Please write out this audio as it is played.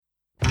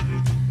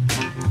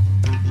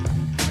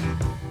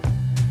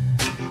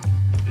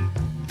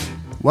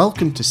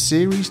Welcome to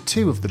Series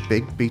 2 of the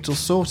Big Beatles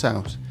Sort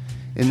Out.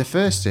 In the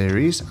first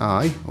series,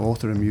 I,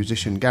 author and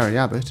musician Gary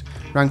Abbott,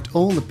 ranked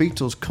all the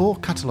Beatles' core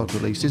catalogue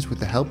releases with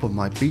the help of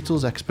my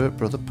Beatles expert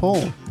brother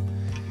Paul.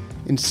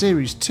 In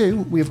Series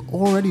 2, we have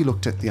already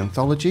looked at the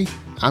anthology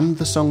and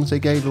the songs they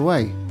gave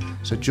away,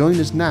 so join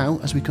us now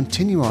as we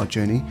continue our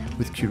journey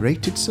with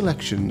curated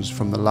selections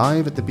from the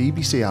Live at the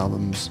BBC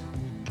albums.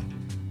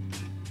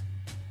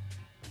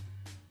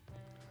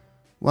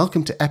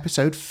 Welcome to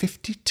episode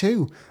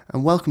 52,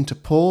 and welcome to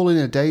Paul in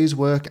a Day's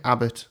Work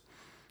Abbott.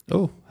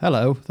 Oh,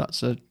 hello.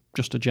 That's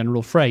just a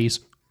general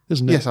phrase,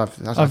 isn't it? Yes,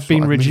 I've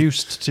been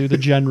reduced to the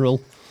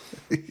general.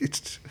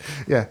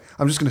 Yeah,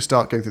 I'm just going to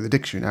start going through the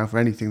dictionary now for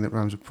anything that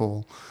rhymes with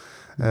Paul.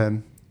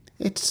 But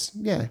it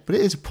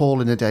is a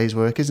Paul in a day's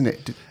work, isn't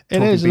it?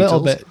 It is a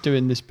little bit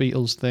doing this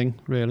Beatles thing,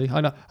 really.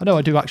 I know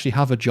I do actually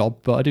have a job,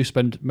 but I do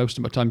spend most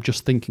of my time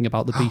just thinking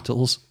about the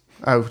Beatles.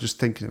 Oh, just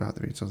thinking about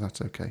the Beatles,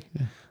 that's okay.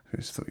 Yeah. I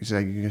just thought you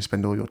say you're going to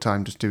spend all your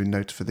time just doing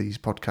notes for these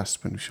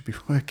podcasts when we should be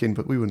working,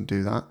 but we wouldn't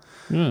do that.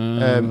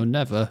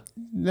 Never.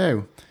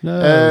 No.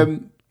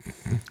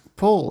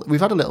 Paul, we've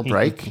had a little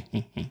break.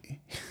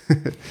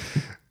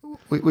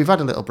 We've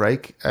had a little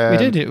break. We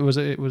did. It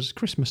was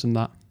Christmas and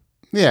that.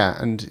 Yeah,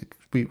 and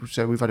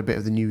we've had a bit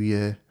of the new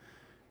year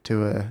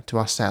to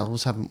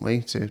ourselves, haven't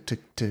we? To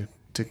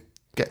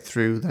get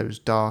through those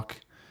dark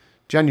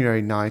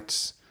January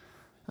nights,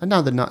 and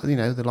now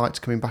the light's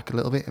coming back a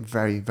little bit, a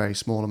very, very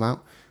small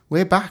amount.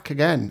 We're back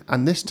again,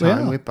 and this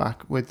time we're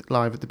back with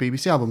Live at the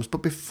BBC albums.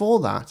 But before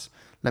that,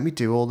 let me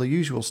do all the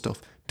usual stuff.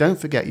 Don't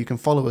forget you can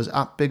follow us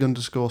at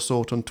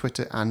big_sort on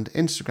Twitter and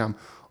Instagram,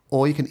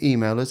 or you can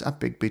email us at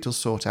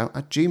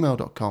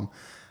bigbeatlesortout@gmail.com.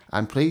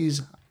 And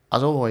please,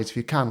 as always, if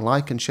you can,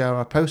 like and share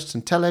our posts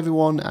and tell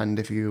everyone. And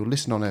if you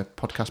listen on a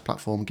podcast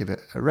platform, give it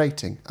a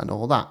rating and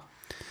all that.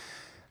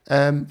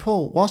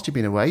 Paul, whilst you've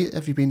been away,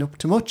 have you been up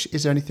to much?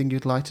 Is there anything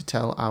you'd like to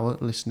tell our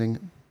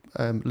listening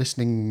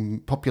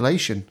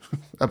population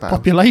about?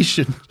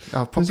 Population?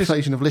 Our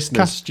population of listeners.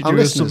 Cast you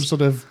as some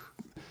sort of...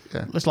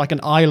 Yeah. It's like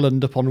an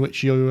island upon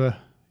which you're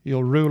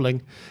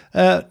ruling.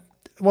 Well,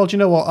 do you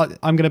know what?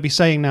 I'm going to be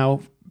saying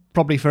now,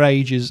 probably for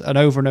ages and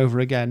over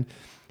again,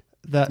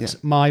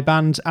 that my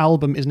band's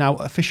album is now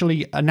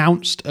officially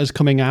announced as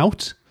coming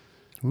out.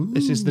 Ooh.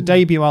 This is the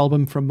debut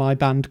album from my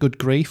band Good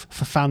Grief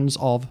for fans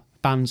of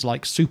bands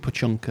like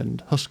Superchunk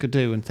and Husker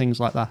Du and things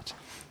like that,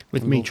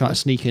 with me trying to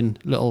sneak in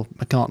little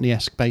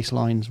McCartney-esque bass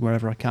lines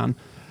wherever I can.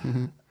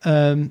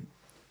 Mm-hmm.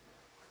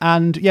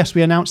 And yes,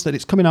 we announced that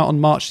it's coming out on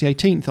March the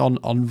 18th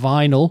on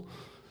vinyl,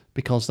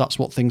 because that's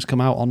what things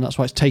come out on. That's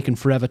why it's taken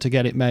forever to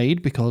get it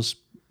made, because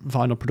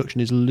vinyl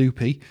production is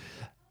loopy.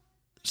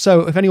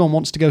 So if anyone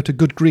wants to go to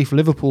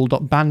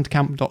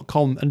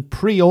goodgriefliverpool.bandcamp.com and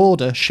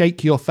pre-order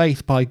Shake Your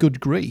Faith by Good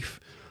Grief,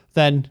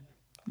 then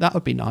that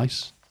would be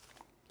nice.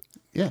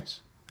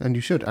 Yes, and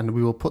you should. And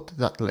we will put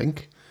that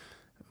link,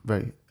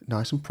 very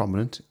nice and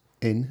prominent,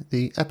 in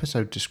the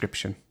episode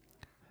description.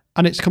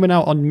 And it's coming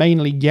out on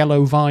mainly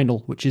yellow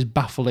vinyl, which is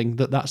baffling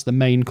that that's the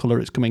main colour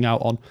it's coming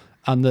out on,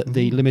 and that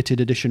the limited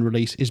edition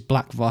release is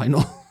black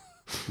vinyl.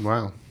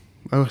 Wow.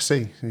 Oh, I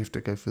see. You have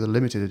to go for the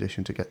limited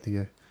edition to get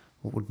the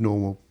what would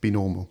be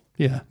normal.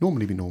 Yeah.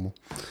 Normally be normal.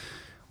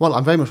 Well,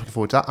 I'm very much looking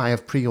forward to that. I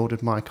have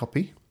pre-ordered my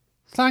copy.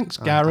 Thanks,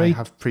 Gary. I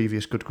have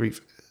previous Good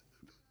Grief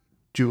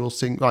dual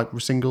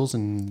singles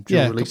and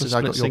dual releases.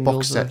 I got your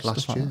box set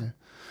last year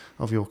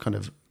of your kind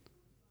of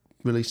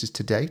releases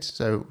to date,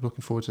 so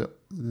looking forward to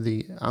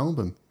the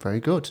album.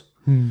 Very good.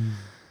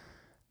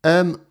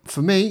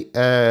 For me,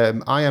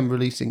 I am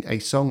releasing a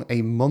song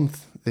a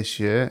month this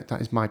year.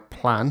 That is my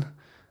plan,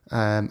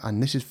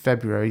 and this is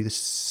February the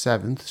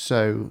 7th,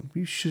 so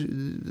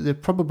there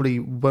probably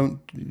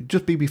won't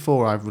just be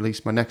before I've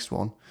released my next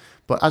one,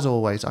 but as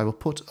always I will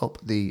put up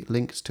the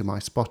links to my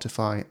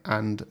Spotify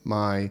and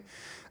my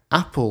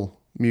Apple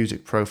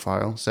Music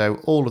profile, so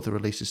all of the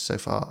releases so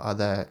far are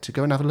there to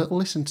go and have a little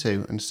listen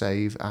to and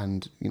save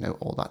and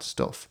all that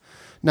stuff.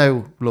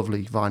 No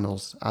lovely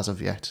vinyls as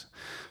of yet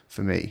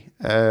for me,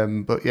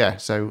 but yeah,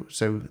 so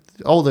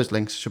all those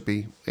links should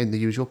be in the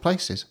usual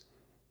places.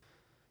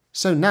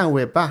 So now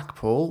we're back,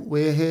 Paul.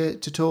 We're here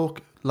to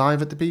talk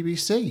Live at the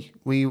BBC.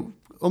 We and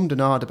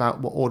ahed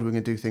about what order we're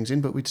going to do things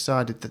in, but we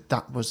decided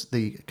that was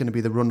going to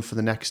be the run for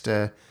the next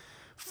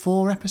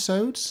 4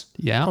 episodes.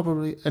 Yeah.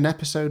 Probably an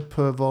episode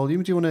per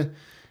volume. Do you want to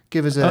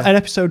give us an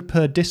episode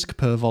per disc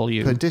per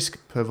volume? Per disc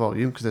per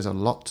volume, because there's a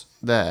lot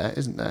there,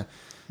 isn't there?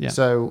 Yeah.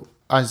 So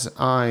as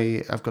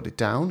I have got it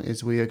down,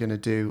 is we are going to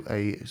do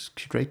a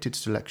curated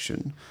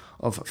selection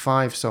of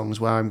 5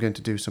 songs where I'm going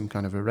to do some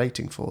kind of a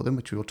rating for them,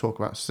 which we will talk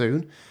about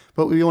soon.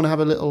 But we want to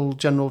have a little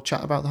general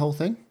chat about the whole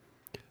thing?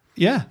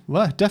 Yeah,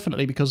 well,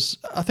 definitely, because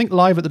I think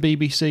Live at the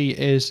BBC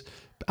is,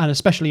 and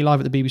especially Live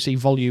at the BBC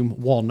Volume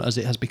 1, as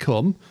it has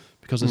become,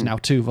 because there's now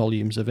 2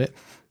 volumes of it,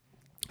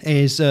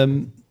 is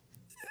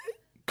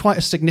quite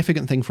a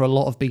significant thing for a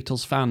lot of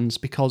Beatles fans,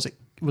 because it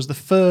was the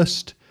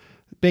first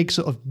big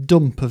sort of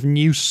dump of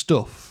new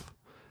stuff,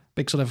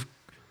 big sort of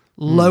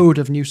load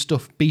of new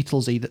stuff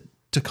Beatlesy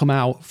to come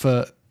out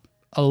for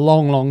a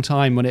long, long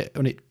time when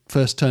it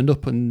first turned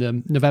up in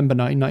November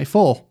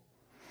 1994.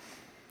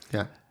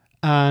 Yeah.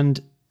 And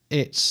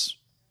it's,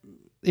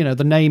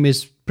 the name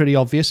is pretty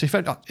obvious. If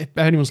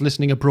anyone's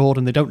listening abroad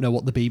and they don't know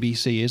what the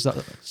BBC is,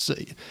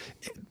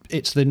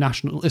 it's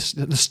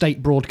the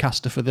state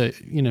broadcaster for the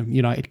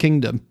United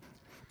Kingdom.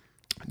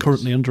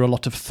 Currently under a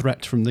lot of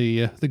threat from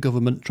the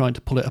government trying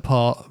to pull it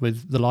apart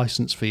with the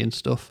licence fee and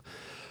stuff.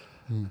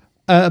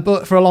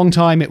 But for a long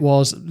time it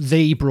was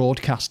the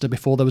broadcaster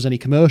before there was any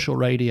commercial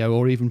radio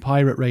or even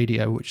pirate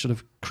radio, which sort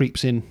of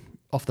creeps in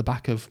off the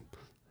back of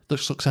the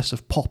success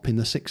of pop in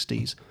the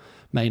 60s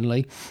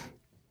mainly.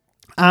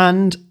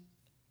 And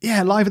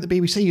yeah, Live at the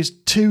BBC is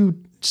 2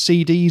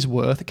 CDs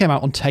worth. It came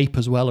out on tape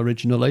as well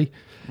originally.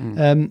 2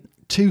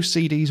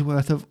 CDs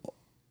worth of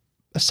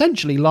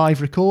essentially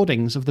live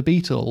recordings of the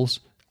Beatles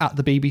at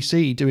the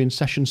BBC doing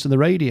sessions to the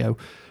radio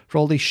for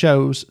all these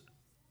shows.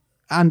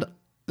 And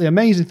the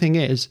amazing thing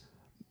is,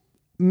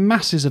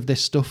 masses of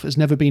this stuff has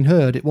never been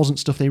heard. It wasn't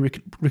stuff they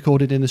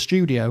recorded in the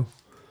studio.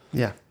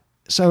 Yeah.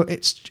 So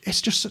it's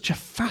just such a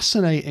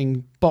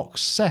fascinating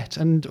box set.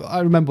 And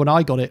I remember when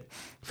I got it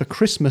for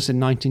Christmas in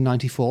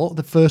 1994,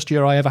 the first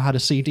year I ever had a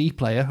CD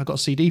player. I got a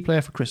CD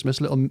player for Christmas,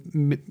 a little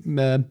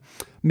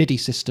MIDI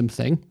system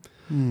thing.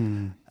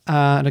 And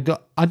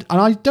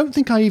I don't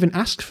think I even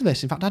asked for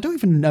this. In fact, I don't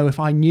even know if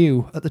I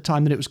knew at the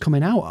time that it was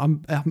coming out.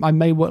 It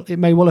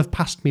may well have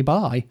passed me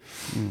by.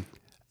 And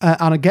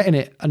I'm getting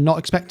it and not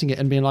expecting it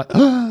and being like,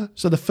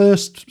 So the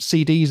first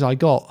CDs I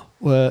got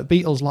were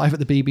Beatles Live at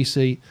the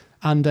BBC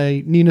and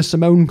a Nina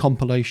Simone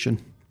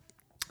compilation.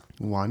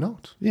 Why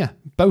not? Yeah,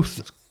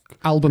 both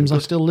albums I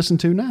still listen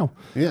to now.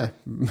 Yeah.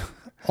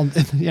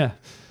 Yeah.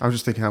 I was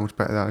just thinking how much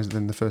better that is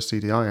than the first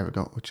CD I ever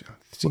got, which I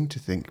seem to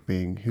think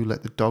being Who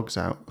Let the Dogs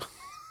Out.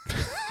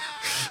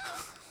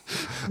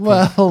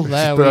 Well,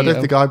 there we go. But I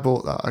don't think I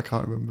bought that. I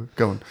can't remember.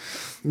 Go on.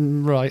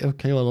 Right,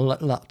 okay, well, I'll let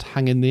that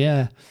hang in the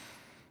air.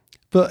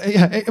 But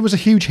yeah, it was a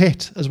huge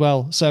hit as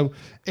well. So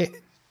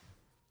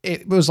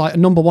it was like a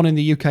number 1 in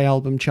the UK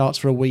album charts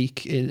for a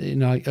week in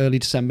like early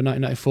December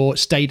 1994. It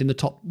stayed in the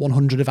top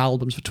 100 of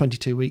albums for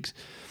 22 weeks.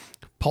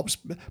 Pops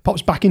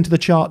back into the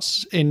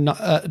charts in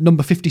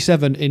number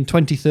 57 in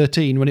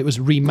 2013 when it was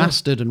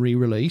remastered and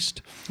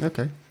re-released.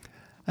 Okay.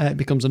 It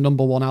becomes a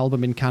number 1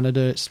 album in Canada.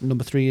 It's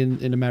number 3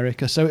 in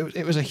America. So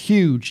it was a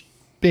huge,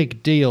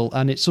 big deal,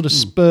 and it sort of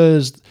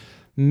spurs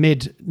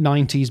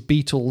mid-90s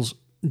Beatles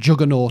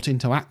juggernaut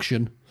into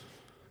action.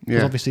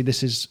 Because obviously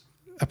this is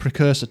a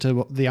precursor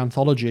to the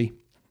anthology.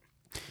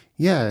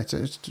 Yeah,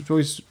 it's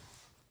always...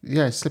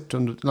 Yeah, it slipped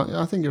under... Like,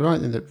 I think you're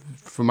right in that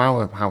from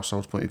our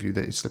household's point of view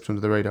that it slipped under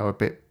the radar a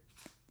bit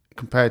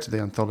compared to the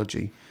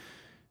anthology.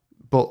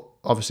 But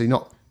obviously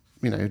not...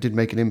 it did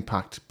make an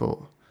impact, but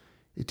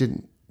it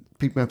didn't...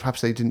 People,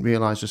 perhaps they didn't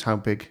realise just how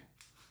big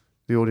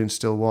the audience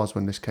still was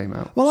when this came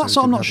out. Well, that's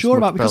what I'm not sure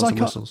about, because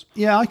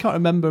I can't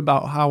remember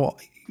about how,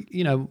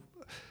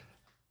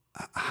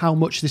 how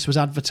much this was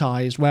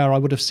advertised, where I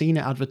would have seen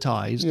it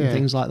advertised and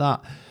things like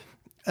that.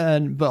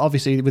 But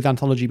obviously with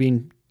anthology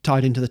being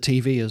tied into the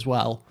TV as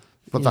well.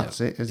 But that's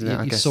it, isn't it?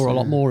 I guess, guess, saw a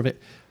lot more of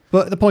it.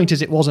 But the point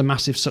is, it was a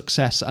massive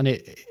success, and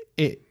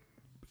it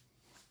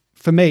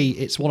for me,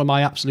 it's one of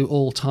my absolute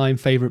all-time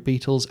favourite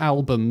Beatles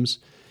albums.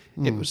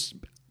 It was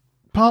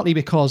partly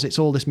because it's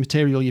all this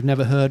material you've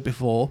never heard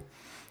before,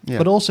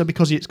 but also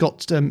because it's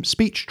got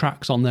speech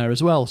tracks on there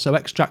as well. So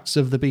extracts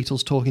of the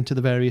Beatles talking to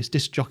the various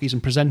disc jockeys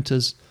and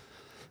presenters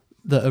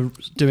that are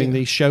doing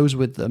these shows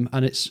with them,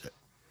 and it's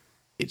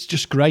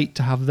just great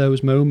to have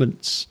those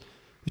moments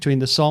between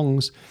the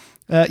songs.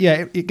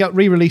 It got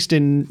re-released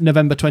in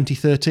November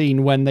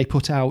 2013 when they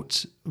put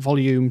out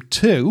Volume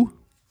 2,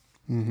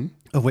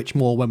 of which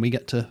more when we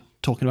get to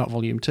talking about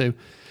Volume 2,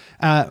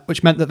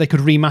 which meant that they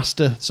could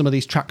remaster some of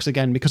these tracks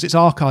again because it's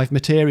archive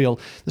material.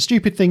 The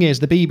stupid thing is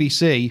the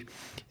BBC,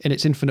 in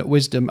its infinite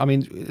wisdom, I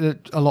mean,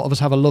 a lot of us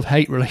have a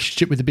love-hate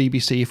relationship with the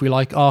BBC if we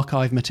like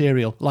archive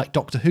material, like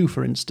Doctor Who,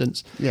 for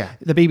instance. Yeah.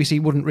 The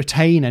BBC wouldn't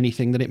retain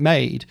anything that it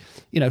made.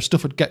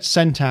 Stuff would get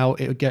sent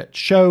out, it would get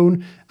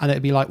shown, and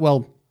it'd be like,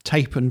 well,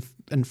 tape and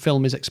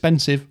film is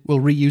expensive, we'll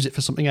reuse it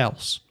for something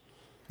else.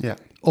 Yeah.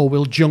 Or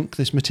we'll junk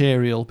this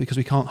material because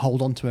we can't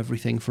hold on to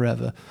everything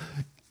forever.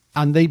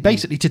 And they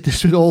basically did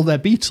this with all their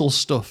Beatles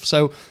stuff.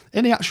 So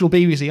in the actual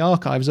BBC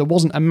archives, there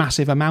wasn't a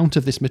massive amount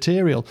of this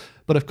material.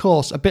 But of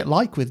course, a bit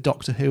like with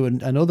Doctor Who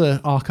and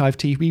other archive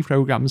TV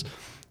programmes,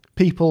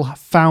 people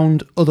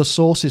found other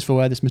sources for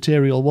where this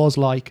material was,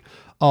 like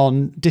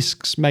on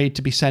discs made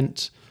to be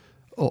sent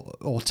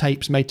or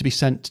tapes made to be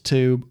sent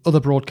to other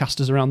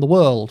broadcasters around the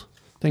world,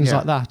 things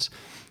like that.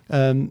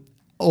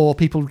 Or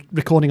people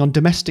recording on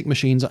domestic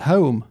machines at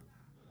home.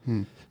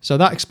 So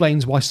that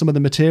explains why some of the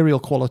material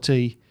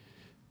quality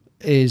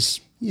is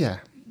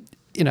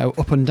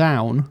up and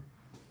down,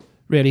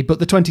 really. But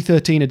the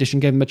 2013 edition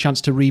gave them a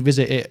chance to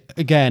revisit it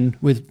again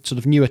with sort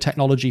of newer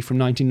technology from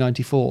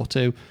 1994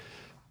 to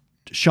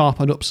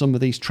sharpen up some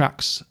of these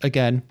tracks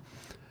again,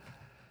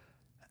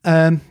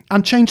 and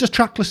change the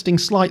track listing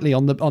slightly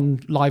on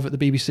Live at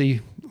the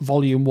BBC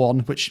Volume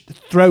 1, which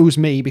throws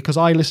me because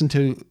I listened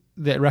to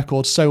the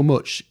record so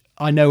much,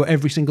 I know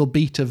every single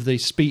beat of the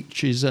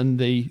speeches and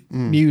the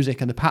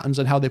music and the patterns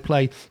and how they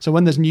play. So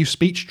when there's new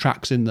speech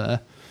tracks in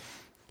there,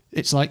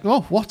 it's like,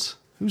 oh, what?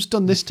 Who's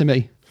done this to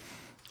me?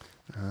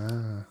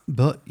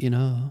 But, you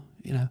know.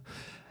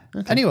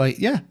 Okay. Anyway,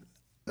 yeah.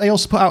 They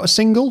also put out a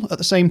single at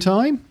the same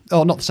time.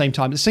 Or not the same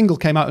time. The single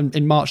came out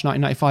in March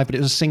 1995, but it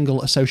was a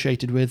single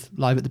associated with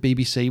Live at the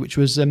BBC, which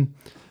was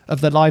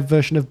of the live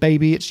version of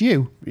Baby It's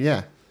You.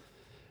 Yeah.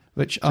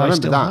 Which so I remember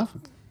still that have.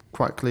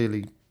 Quite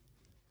clearly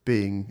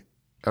being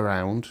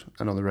around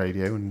and on the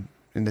radio and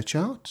in the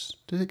charts.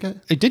 Did it get?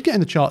 It did get in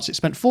the charts. It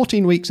spent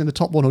 14 weeks in the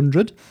top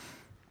 100.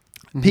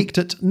 Peaked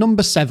at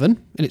number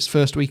 7 in its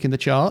first week in the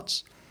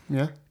charts.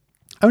 Yeah.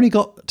 Only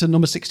got to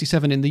number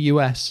 67 in the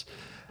US.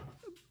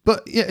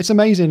 But yeah, it's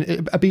amazing.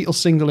 A Beatles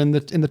single in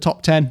the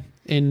top 10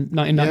 in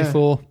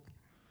 1994.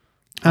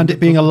 Yeah. And it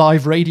being a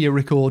live radio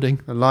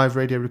recording. A live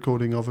radio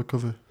recording of a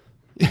cover.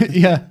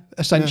 Yeah,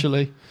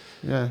 essentially.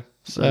 Yeah.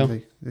 So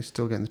they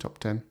still get in the top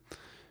 10.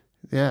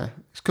 Yeah,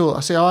 it's cool. I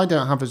see. I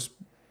don't have as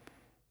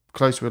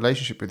close a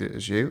relationship with it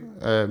as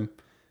you.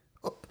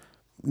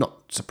 Not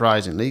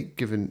surprisingly,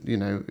 given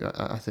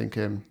I think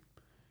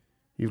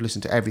you've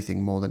listened to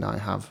everything more than I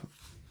have,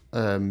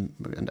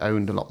 and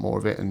owned a lot more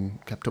of it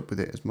and kept up with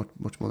it as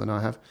much more than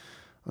I have,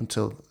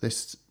 until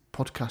this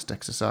podcast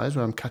exercise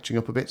where I'm catching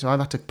up a bit. So I've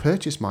had to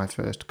purchase my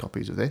first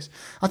copies of this.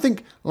 I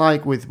think,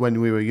 like with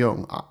when we were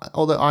young,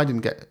 although I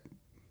didn't get,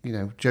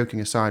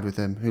 joking aside with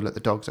them, Who Let the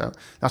Dogs Out,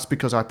 that's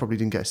because I probably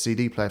didn't get a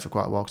CD player for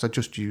quite a while because I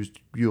just used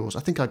yours. I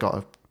think I got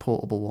a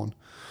portable one,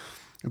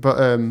 but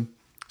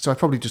so I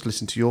probably just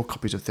listened to your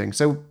copies of things.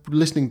 So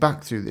listening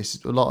back through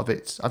this, a lot of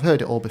it, I've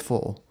heard it all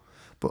before,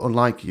 but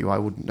unlike you, I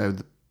wouldn't know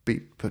the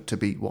beat to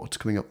beat what's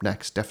coming up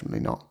next.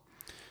 Definitely not.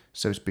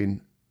 So it's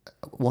been,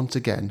 once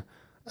again,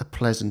 a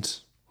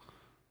pleasant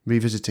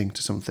revisiting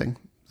to something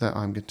that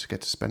I'm going to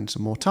get to spend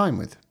some more time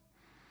with.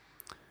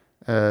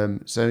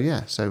 So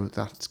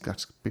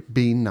that's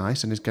been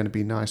nice and is going to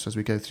be nice as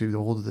we go through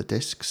all of the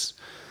discs.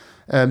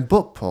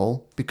 But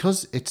Paul,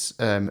 because it's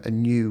a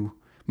new,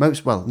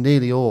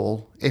 nearly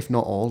all, if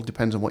not all,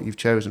 depends on what you've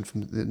chosen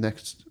from the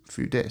next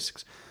few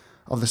discs,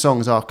 of the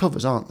songs are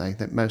covers, aren't they?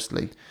 That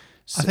mostly.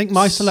 I think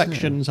my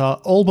selections are,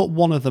 all but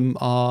one of them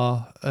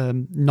are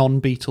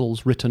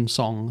non-Beatles written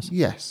songs.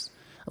 Yes,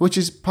 which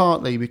is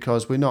partly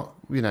because we're not,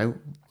 because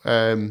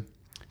we're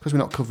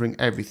not covering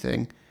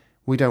everything,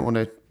 we don't want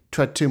to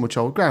tread too much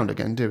old ground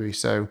again, do we?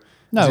 So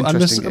no, and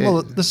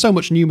there's so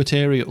much new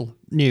material,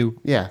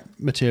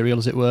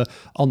 as it were,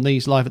 on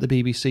these Live at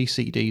the BBC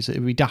CDs. It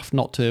would be daft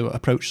not to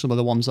approach some of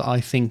the ones that I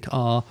think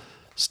are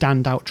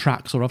standout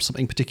tracks or have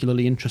something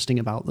particularly interesting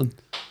about them.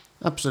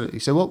 Absolutely.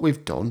 So what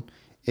we've done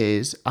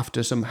is,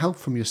 after some help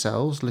from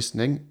yourselves,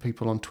 listening,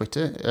 people on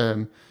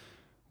Twitter,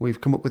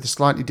 we've come up with a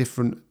slightly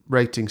different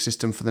rating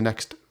system for the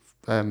next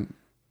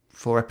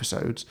 4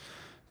 episodes,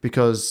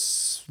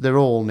 because they're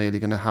all nearly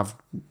going to have,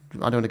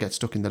 I don't want to get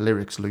stuck in the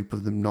lyrics loop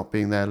of them not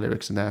being their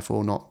lyrics and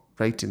therefore not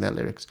rating their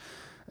lyrics.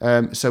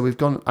 So we've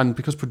gone, and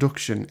because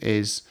production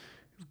is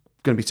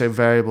going to be so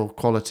variable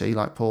quality,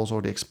 like Paul's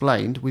already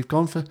explained, we've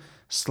gone for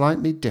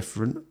slightly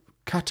different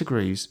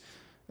categories.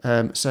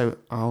 So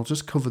I'll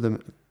just cover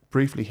them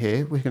briefly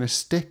here. We're going to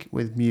stick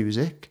with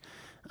music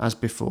as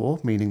before,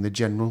 meaning the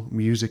general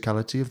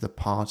musicality of the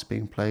parts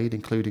being played,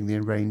 including the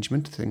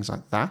arrangement, things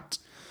like that.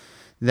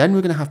 Then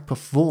we're going to have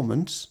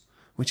performance,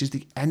 which is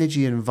the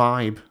energy and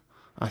vibe,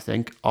 I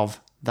think,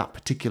 of that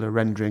particular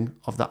rendering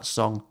of that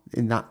song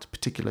in that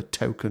particular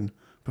token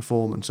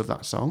performance of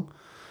that song.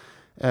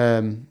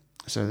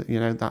 So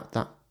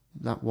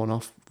that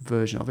one-off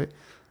version of it.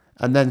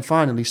 And then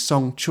finally,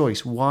 song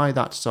choice. Why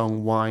that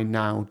song? Why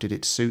now? Did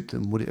it suit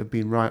them? Would it have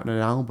been right on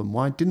an album?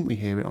 Why didn't we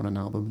hear it on an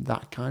album?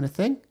 That kind of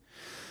thing.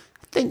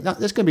 I think that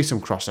there's going to be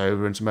some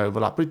crossover and some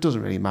overlap, but it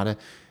doesn't really matter.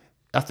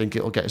 I think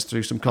it'll get us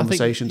through some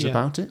conversations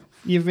about it.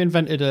 You've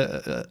invented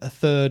a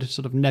third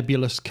sort of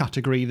nebulous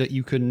category that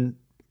you can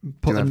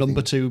put a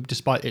number to,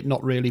 despite it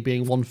not really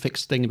being one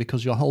fixed thing,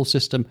 because your whole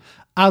system,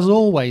 as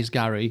always,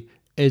 Gary,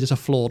 is a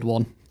flawed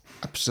one.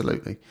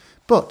 Absolutely.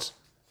 But,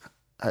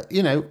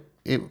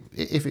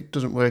 if it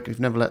doesn't work, we've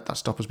never let that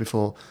stop us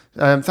before.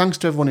 Thanks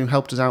to everyone who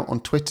helped us out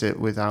on Twitter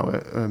with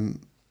our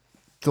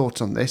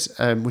thoughts on this,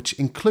 which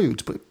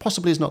includes, but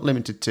possibly is not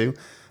limited to,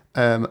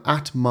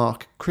 at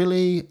Mark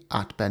Crilly,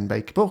 at Ben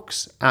Baker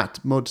Books, at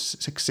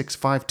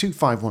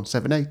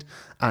Mud665255178,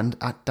 and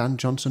at Dan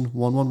Johnson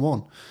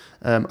 111.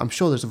 I'm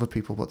sure there's other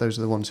people, but those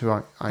are the ones who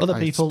I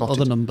spotted.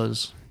 Other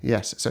numbers.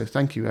 Yes, so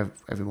thank you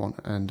everyone,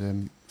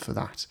 and for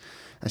that.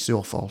 It's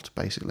your fault,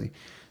 basically.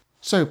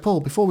 So, Paul,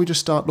 before we just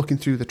start looking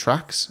through the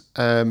tracks,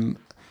 in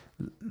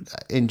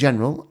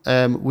general,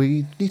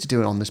 we need to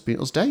do it on this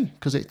Beatles Day,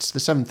 because it's the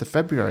 7th of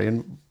February,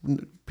 and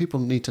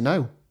people need to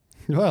know.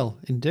 Well,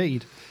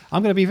 indeed.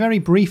 I'm going to be very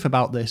brief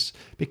about this,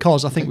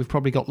 because I think we've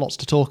probably got lots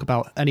to talk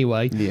about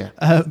anyway.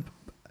 Yeah.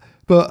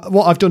 But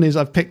what I've done is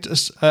I've picked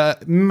a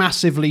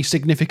massively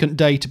significant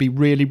day to be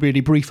really,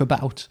 really brief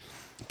about.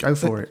 Go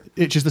for it.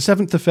 Which is the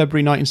 7th of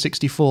February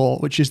 1964,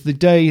 which is the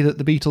day that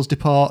the Beatles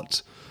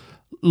depart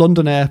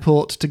London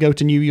airport to go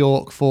to New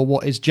York for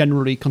what is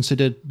generally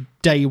considered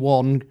day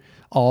one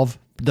of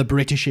the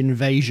British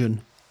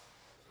invasion.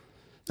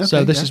 Okay,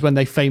 so this is when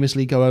they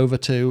famously go over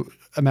to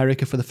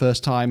America for the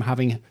first time,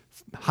 having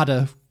had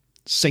a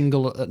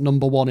single at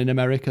number one in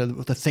America,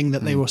 the thing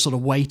that they were sort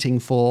of waiting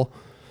for.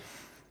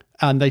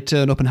 And they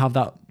turn up and have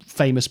that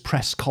famous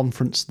press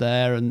conference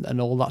there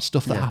and all that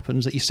stuff that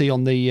happens that you see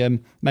on the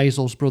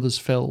Maysles Brothers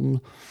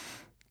film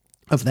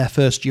of their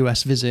first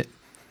US visit,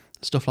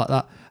 stuff like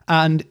that.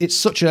 And it's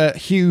such a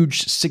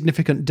huge,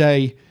 significant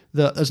day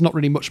that there's not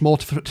really much more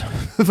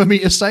for me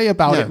to say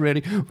about it,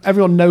 really.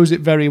 Everyone knows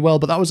it very well,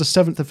 but that was the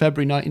 7th of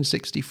February,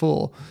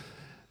 1964.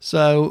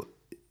 So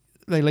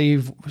they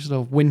leave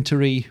sort of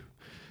wintry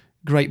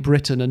Great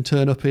Britain and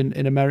turn up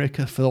in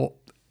America for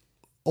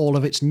all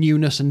of its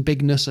newness and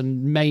bigness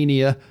and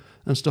mania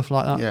and stuff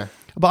like that. Yeah.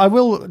 But I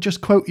will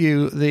just quote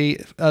you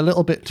a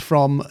little bit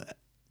from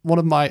one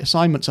of my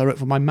assignments I wrote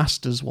for my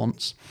master's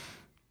once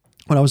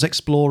when I was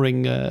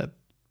exploring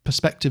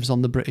perspectives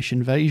on the British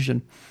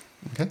invasion.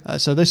 Okay.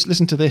 So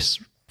listen to this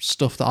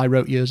stuff that I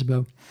wrote years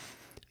ago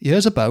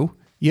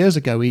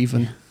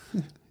even.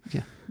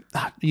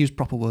 Use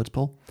proper words,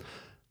 Paul.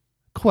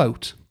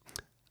 Quote,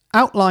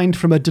 outlined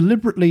from a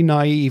deliberately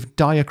naive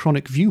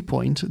diachronic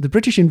viewpoint, the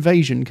British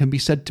invasion can be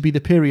said to be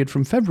the period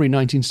from February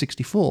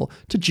 1964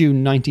 to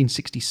June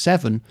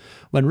 1967,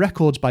 when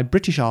records by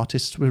British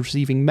artists were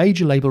receiving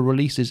major label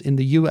releases in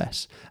the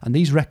US, and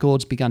these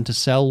records began to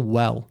sell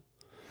well.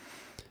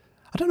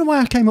 I don't know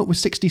why I came up with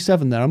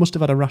 67 there. I must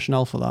have had a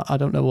rationale for that. I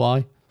don't know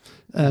why.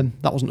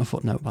 That wasn't a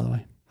footnote, by the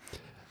way.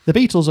 The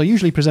Beatles are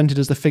usually presented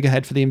as the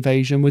figurehead for the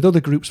invasion, with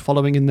other groups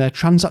following in their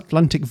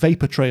transatlantic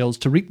vapour trails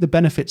to reap the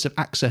benefits of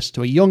access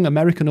to a young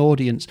American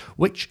audience,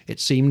 which,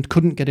 it seemed,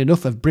 couldn't get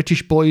enough of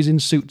British boys in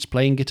suits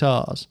playing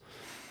guitars.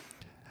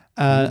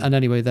 And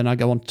anyway, then I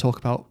go on to talk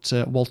about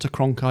Walter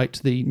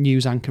Cronkite, the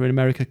news anchor in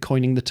America,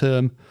 coining the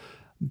term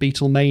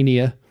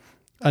Beatlemania,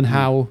 and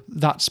how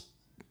that's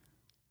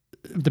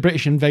the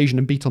British invasion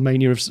and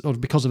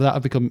Beatlemania, because of that,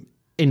 have become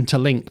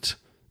interlinked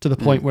to the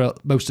point where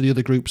most of the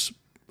other groups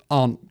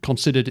aren't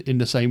considered in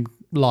the same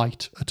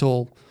light at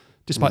all,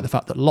 despite the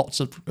fact that lots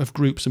of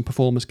groups and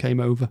performers came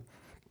over.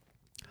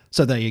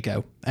 So there you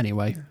go.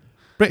 Anyway,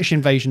 British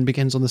invasion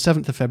begins on the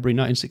 7th of February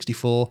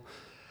 1964.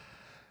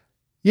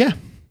 Yeah.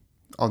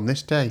 On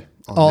this day.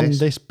 On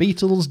this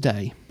Beatles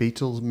Day.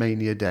 Beatles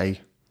Mania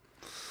Day.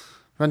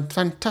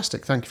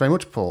 Fantastic. Thank you very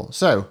much, Paul.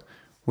 So,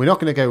 we're not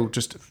going to go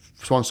just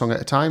one song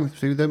at a time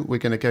through them. We're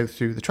going to go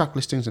through the track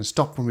listings and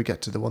stop when we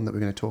get to the one that we're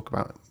going to talk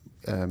about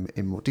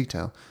in more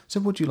detail.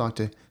 So would you like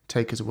to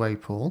take us away,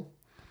 Paul?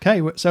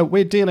 Okay, so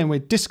we're dealing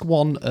with disc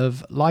 1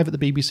 of Live at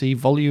the BBC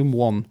Volume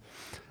 1.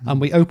 And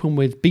we open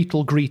with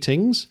Beatle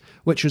Greetings,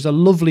 which is a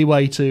lovely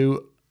way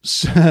to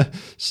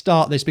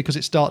start this because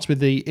it starts with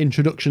the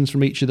introductions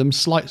from each of them.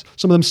 Some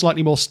of them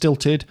slightly more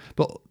stilted,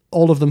 but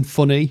all of them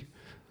funny.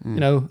 You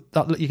know,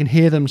 that you can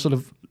hear them sort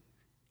of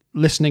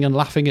listening and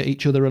laughing at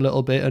each other a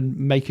little bit and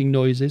making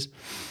noises.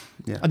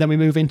 Yeah. And then we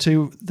move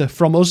into the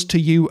From Us to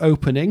You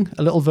opening,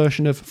 a little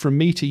version of From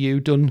Me to You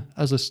done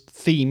as a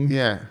theme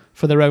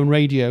for their own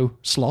radio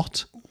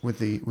slot. With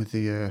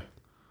the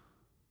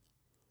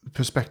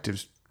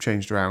perspectives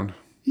changed around.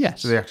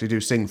 Yes. So they actually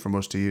do sing From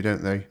Us to You,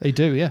 don't they? They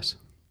do, yes.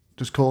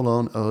 Just call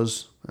on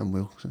us and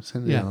we'll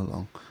send it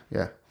along.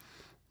 Yeah.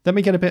 Then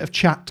we get a bit of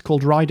chat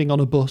called Riding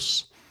on a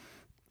Bus,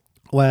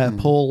 where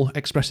Paul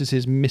expresses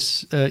his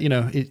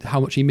how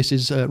much he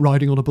misses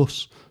riding on a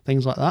bus,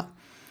 things like that.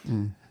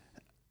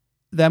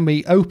 Then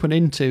we open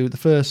into the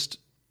first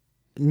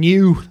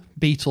new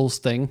Beatles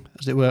thing,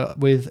 as it were,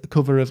 with a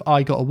cover of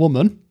I Got a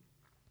Woman,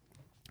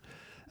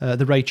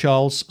 the Ray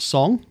Charles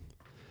song.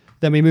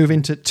 Then we move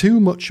into Too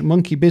Much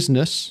Monkey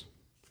Business.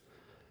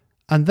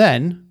 And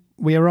then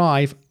we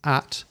arrive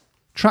at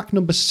track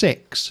number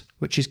 6,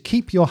 which is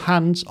Keep Your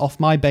Hands Off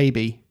My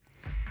Baby.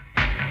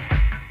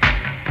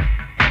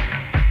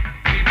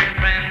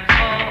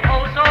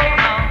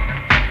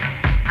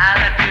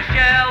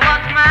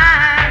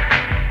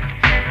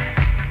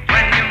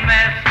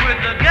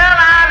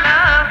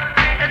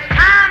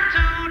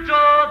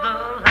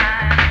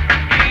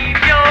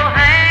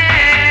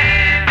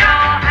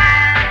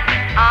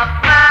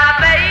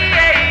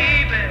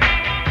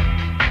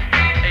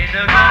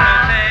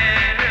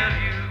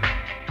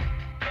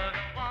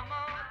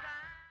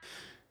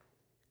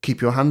 Keep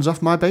your hands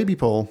off my baby,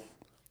 Paul.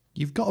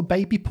 You've got a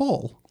baby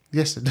Paul?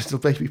 Yes, a little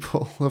baby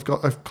Paul. I've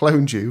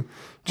cloned you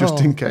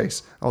just in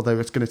case. Although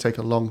it's going to take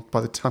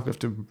by the time I have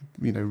to,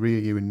 rear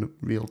you in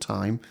real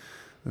time,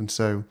 and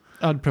so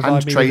I'd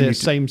provide me with the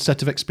same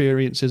set of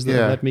experiences that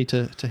led me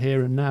to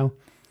here and now.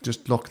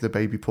 Just lock the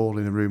baby Paul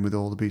in a room with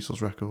all the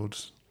Beatles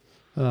records.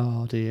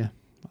 Oh dear,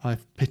 I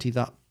pity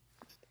that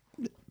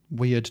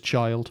weird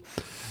child.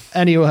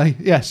 Anyway,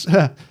 yes,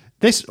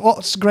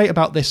 what's great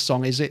about this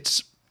song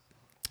is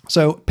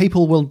so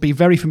people will be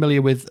very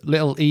familiar with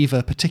Little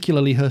Eva,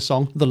 particularly her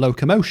song, The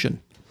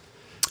Locomotion.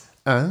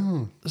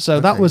 Oh.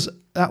 So that was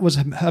that was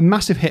a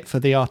massive hit for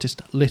the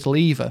artist Little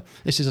Eva.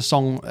 This is a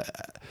song,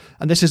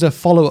 and this is a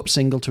follow-up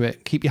single to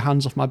it, Keep Your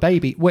Hands Off My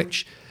Baby,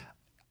 which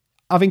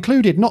I've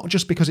included not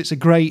just because it's a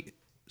great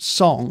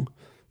song,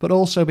 but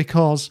also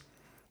because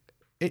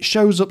it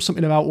shows up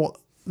something about what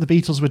the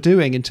Beatles were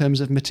doing in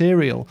terms of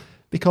material.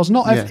 Because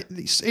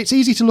it's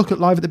easy to look at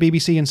Live at the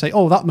BBC and say,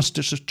 oh, that must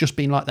have just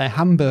been like their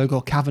Hamburg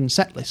or Cavern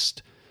set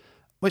list.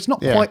 Well, it's not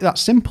quite that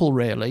simple,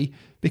 really,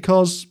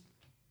 because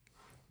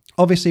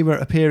obviously we're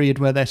at a period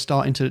where they're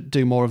starting to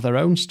do more of their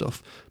own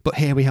stuff, but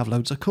here we have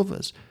loads of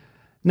covers.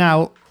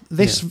 Now,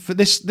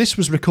 this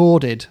was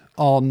recorded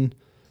on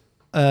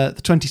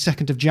the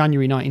 22nd of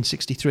January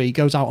 1963,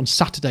 goes out on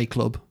Saturday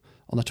Club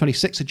on the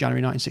 26th of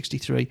January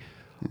 1963.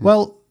 Mm-hmm.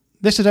 Well,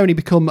 this had only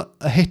become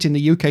a hit in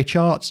the UK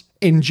charts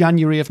in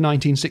January of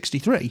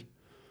 1963.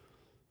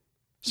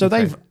 So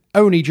they've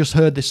only just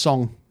heard this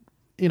song,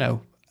 a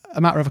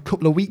matter of a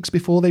couple of weeks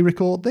before they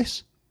record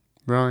this.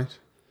 Right.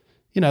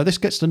 This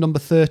gets to number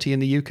 30 in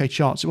the UK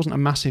charts. It wasn't a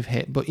massive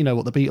hit, but you know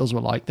what the Beatles were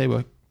like. They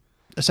were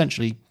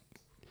essentially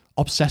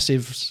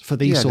obsessives for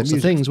these sorts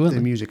of things, weren't they?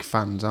 They're music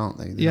fans, aren't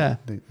they?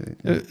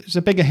 It's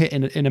a bigger hit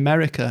in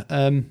America.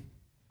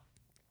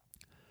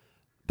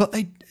 But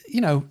they,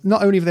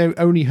 not only have they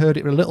only heard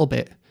it a little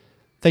bit,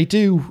 they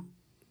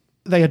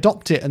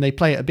adopt it and they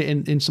play it a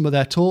bit in some of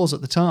their tours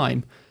at the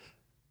time,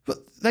 but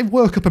they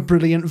work up a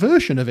brilliant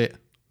version of it.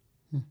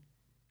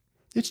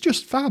 It's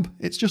just fab.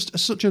 It's just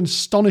such an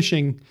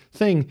astonishing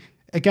thing.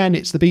 Again,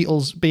 it's the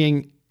Beatles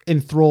being in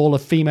thrall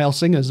of female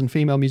singers and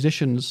female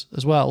musicians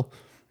as well,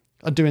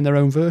 and doing their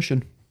own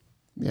version.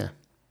 Yeah.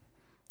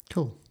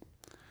 Cool.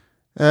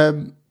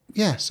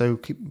 So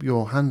Keep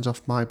Your Hands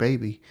Off My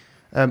Baby.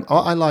 What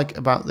I like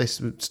about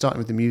this, starting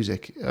with the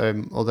music,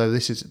 although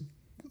this is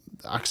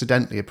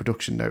accidentally a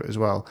production note as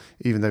well,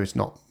 even though it's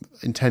not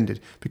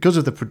intended, because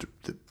of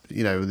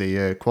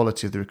the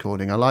quality of the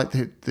recording. I like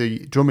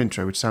the drum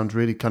intro, which sounds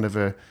really kind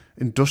of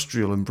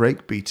industrial and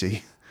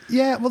breakbeaty.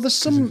 Yeah, well, there's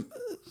some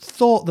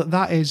thought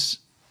that is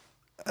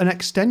an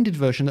extended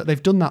version, that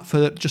they've done that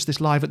for just this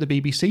Live at the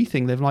BBC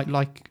thing. They've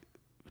like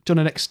done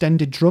an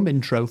extended drum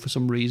intro for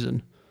some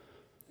reason.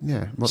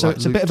 Yeah, so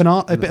it's a bit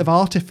of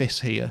artifice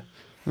here.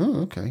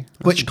 Oh, okay.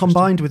 Which,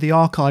 combined with the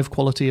archive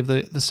quality of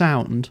the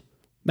sound,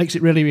 makes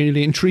it really,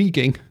 really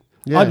intriguing.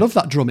 Yeah. I love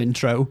that drum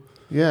intro.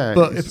 Yeah,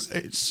 but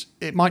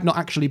it might not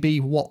actually be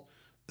what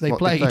they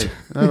played.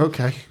 Oh,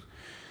 okay.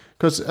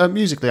 Because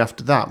musically,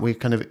 after that, we're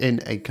kind of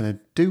in a kind of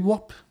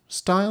doo-wop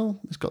style.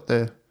 It's got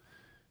that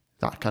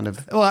kind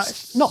of... Well,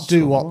 it's not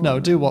doo-wop.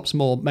 No, doo-wop's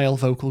more male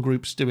vocal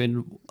groups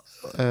doing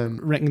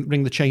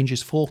Ring the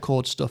Changes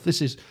 4-chord stuff.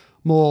 This is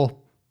more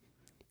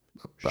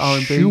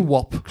R&B.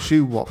 Shoo-wop.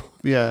 Shoo-wop,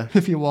 yeah.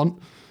 If you want.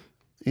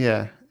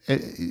 Yeah.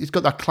 It's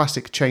got that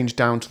classic change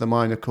down to the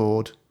minor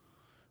chord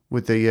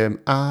with the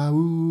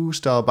ah-ooh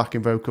style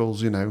backing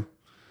vocals,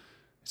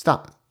 It's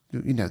that,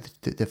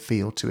 the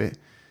feel to it.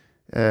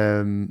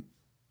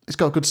 It's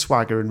got a good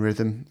swagger and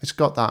rhythm. It's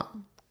got that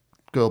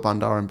girl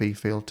band R&B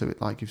feel to it,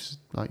 like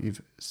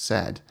you've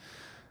said.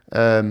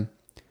 The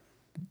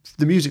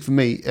music for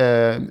me,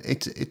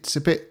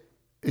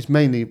 it's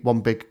mainly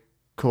one big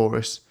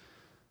chorus.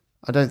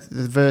 The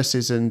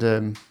verses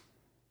and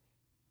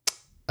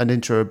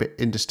intro are a bit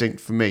indistinct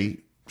for me.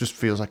 Just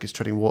feels like it's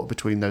treading water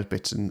between those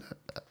bits and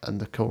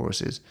the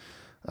choruses.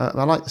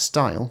 I like the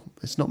style.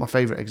 It's not my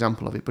favourite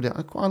example of it, but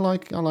I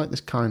like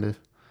this kind of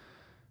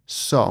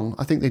song.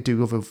 I think they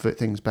do other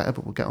things better,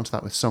 but we'll get onto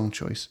that with song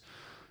choice.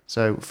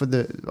 So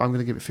I'm going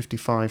to give it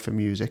 55 for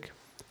music.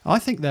 I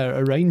think their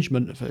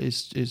arrangement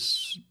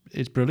is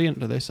brilliant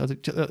for this. I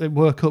think they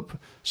work up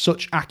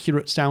such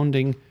accurate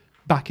sounding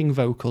backing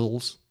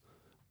vocals,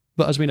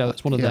 but as we know,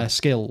 it's one of their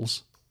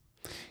skills.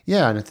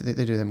 Yeah, and I think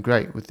they do them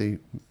great with the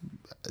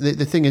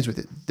thing is with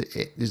it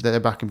is that their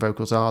backing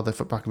vocals are the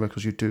backing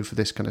vocals you do for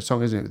this kind of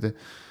song, isn't it?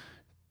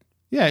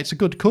 Yeah, it's a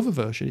good cover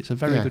version. It's a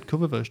very good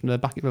cover version. Their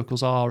backing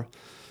vocals are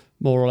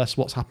more or less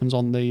what happens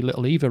on the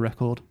Little Eva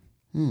record.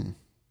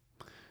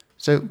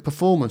 So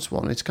performance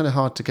one, it's kind of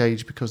hard to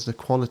gauge because the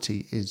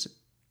quality is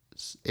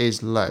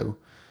low.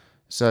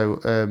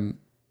 So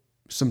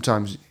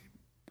sometimes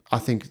I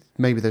think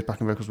maybe those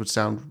backing vocals would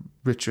sound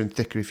richer and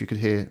thicker if you could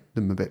hear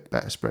them a bit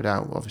better spread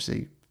out.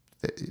 Obviously,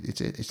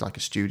 it's like a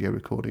studio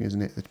recording,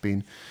 isn't it, that's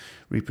been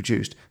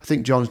reproduced. I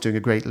think John's doing a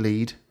great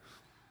lead.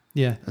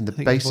 Yeah. And the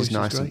bass is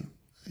nice. And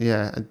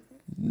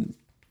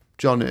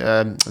John,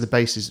 the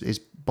bass is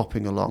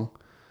bopping along.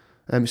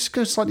 It's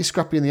slightly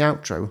scrappy in the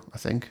outro, I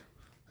think.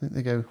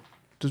 They go,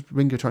 does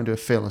Ringo try and do a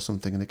fill or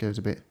something, and it goes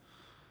a bit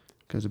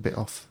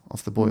off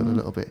the boil a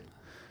little bit.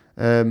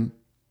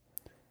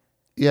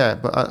 Yeah,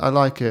 but I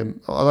like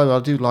although I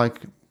do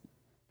like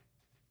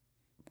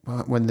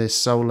when there's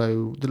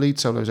solo, the lead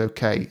solo is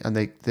okay, and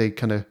they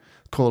kind of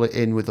call it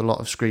in with a lot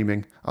of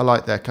screaming. I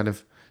like their kind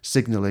of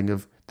signalling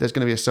of there's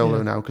going to be a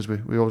solo now because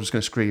we're all just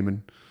going to scream.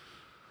 And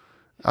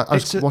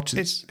it's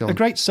a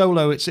great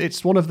solo.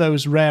 It's one of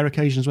those rare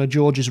occasions where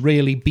George is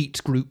really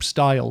beat group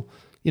style.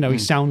 He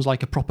sounds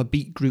like a proper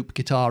beat group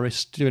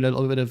guitarist, doing a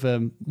little bit of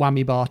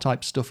whammy bar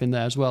type stuff in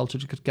there as well to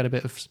get a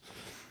bit of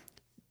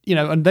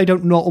and they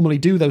don't normally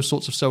do those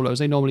sorts of solos.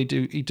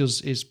 He does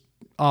his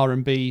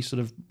R&B sort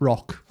of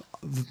rock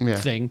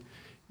thing.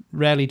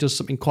 Rarely does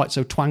something quite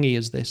so twangy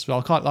as this. So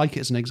I quite like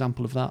it as an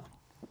example of that.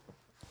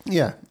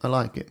 Yeah, I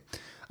like it.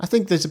 I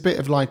think there's a bit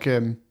of like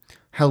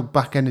held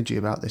back energy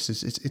about this.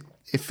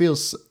 It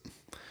feels,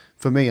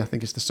 for me, I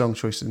think it's the song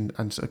choice and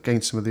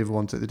against some of the other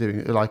ones that they're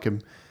doing, like a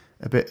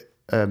bit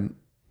of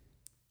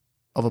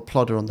a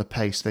plodder on the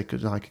pace. They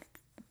could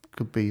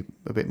be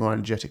a bit more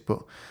energetic,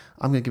 but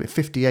I'm going to give it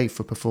 58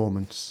 for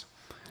performance.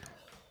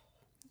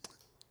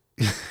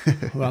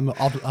 Well, I'm at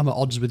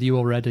odds with you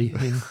already.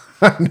 Yeah.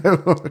 I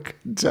know, I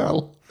can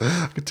tell.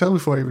 I could tell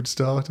before I even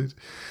started.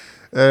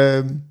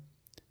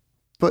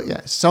 But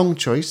yeah, song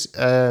choice.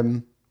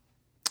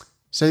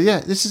 So yeah,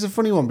 this is a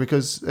funny one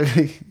because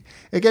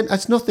again,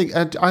 it's nothing.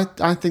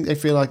 I think they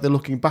feel like they're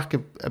looking back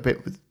a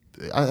bit.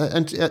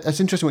 And it's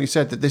interesting what you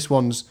said, that this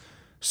one's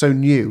so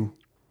new,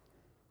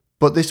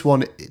 but this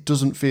one it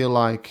doesn't feel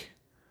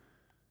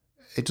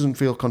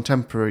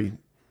contemporary.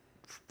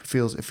 It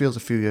feels a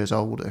few years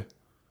older.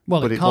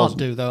 Well, it can't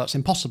do though. That's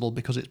impossible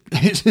because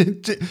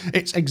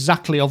it's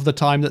exactly of the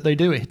time that they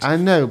do it. I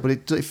know, but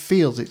it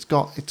feels it's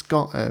got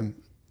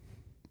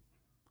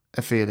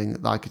a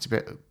feeling like it's a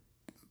bit.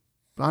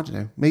 I don't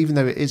know. Even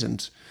though it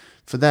isn't,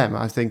 for them,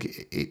 I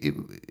think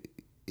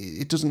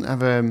it doesn't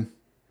have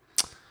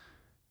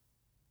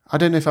I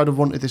don't know if I'd have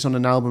wanted this on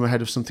an album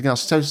ahead of something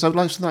else. So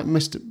like something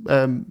like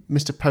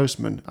Mr.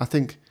 Postman, I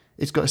think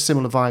it's got a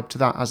similar vibe to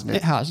that, hasn't it?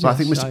 It has. But yes, I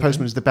think Mr.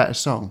 Postman is the better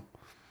song.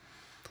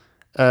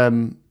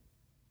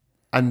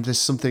 And there's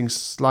something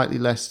slightly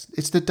less.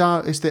 It's the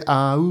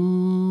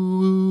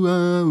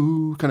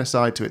ooh kind of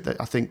side to it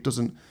that I think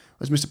doesn't.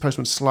 As Mr.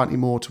 Postman, slightly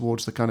more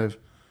towards the kind of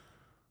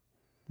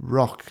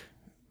rock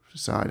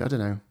side. I don't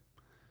know.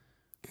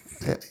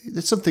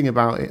 There's something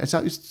about it.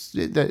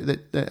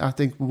 That I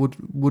think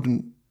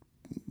wouldn't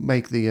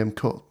make the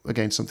cut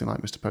against something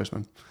like Mr.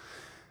 Postman.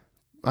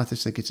 I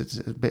just think it's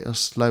a bit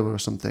slower or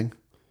something.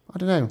 I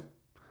don't know.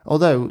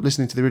 Although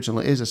listening to the original,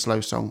 it is a slow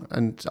song,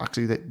 and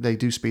actually they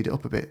do speed it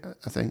up a bit.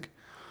 I think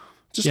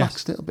just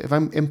lacks a little bit of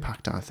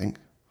impact. I think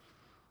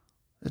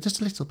just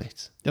a little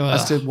bit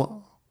as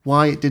to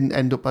why it didn't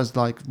end up as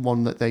like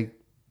one that they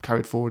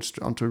carried forward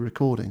onto a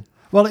recording.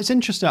 Well, it's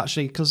interesting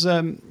actually because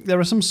there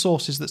are some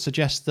sources that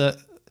suggest that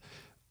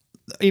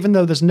even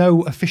though there's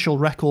no official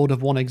record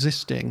of one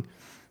existing,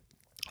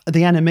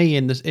 the NME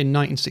in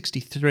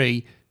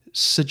 1963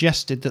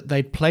 suggested that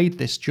they'd played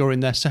this during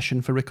their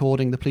session for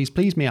recording the Please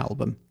Please Me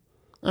album.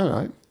 All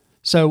right.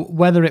 So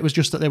whether it was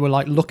just that they were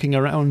like looking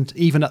around,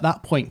 even at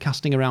that point,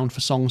 casting around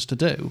for songs to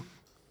do,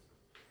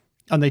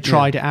 and they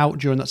tried it out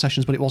during that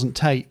sessions, but it wasn't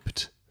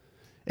taped.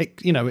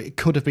 It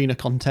could have been a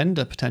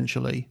contender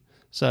potentially.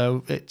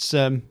 So it's,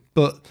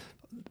 but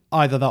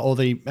either that or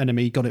the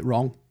NME got it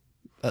wrong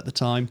at the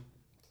time.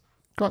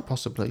 Quite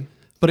possibly.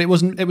 But it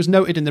was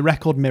noted in the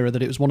Record Mirror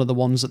that it was one of the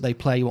ones that they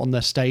play on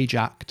their stage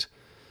act.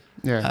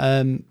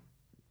 Yeah.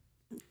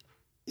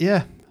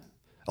 Yeah.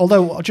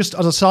 Although, just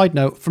as a side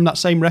note, from that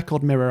same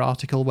Record Mirror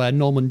article where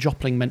Norman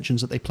Jopling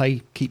mentions that they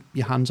play Keep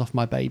Your Hands Off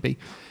My Baby,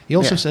 he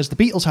also says the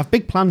Beatles have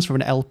big plans for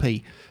an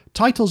LP.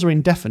 Titles are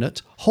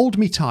indefinite. Hold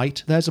Me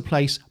Tight, There's a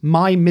Place,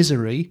 My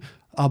Misery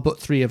are but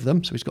 3 of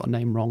them. So he's got a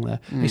name wrong there.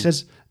 He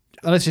says,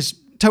 and this is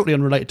totally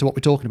unrelated to what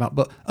we're talking about,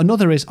 but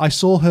another is, I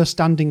saw her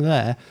standing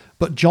there,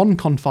 but John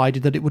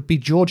confided that it would be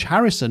George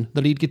Harrison,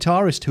 the lead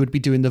guitarist, who would be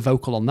doing the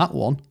vocal on that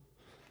one.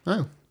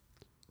 Oh.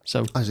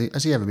 So has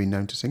he ever been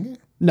known to sing it?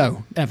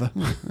 No, ever.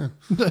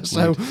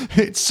 So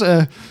it's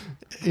yeah.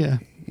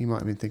 You might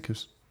have been thinking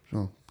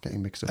of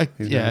getting mixed up.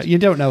 You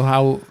don't know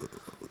how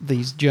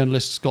these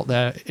journalists got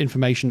their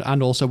information,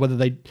 and also whether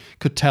they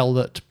could tell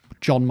that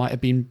John might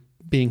have been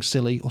being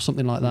silly or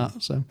something like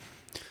that. So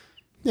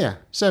yeah.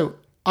 So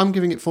I'm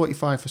giving it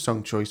 45 for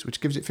song choice,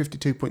 which gives it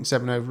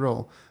 52.7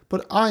 overall.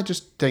 But I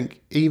just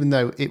think, even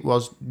though it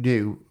was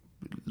new,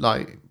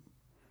 like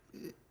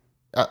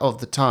of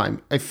the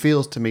time, it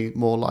feels to me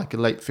more like a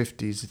late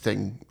 50s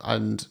thing,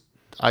 and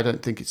I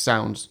don't think it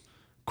sounds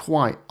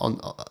quite on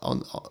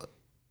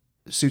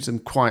suits them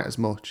quite as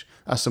much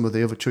as some of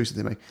the other choices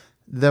they make,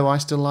 though I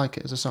still like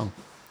it as a song.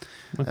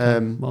 Okay.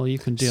 Well, you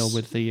can deal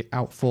with the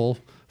outfall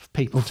of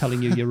people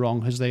telling you you're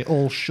wrong, as they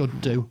all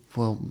should do.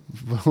 Well,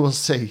 we'll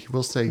see,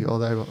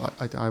 although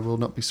I will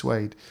not be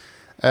swayed.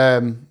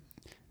 It'll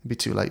be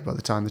too late by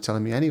the time they're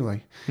telling me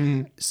anyway.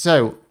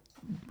 So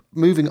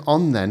moving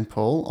on then,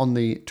 Paul, on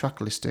the track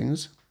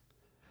listings.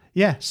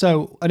 Yeah,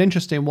 so an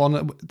interesting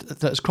one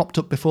that's cropped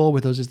up before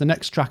with us is the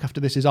next track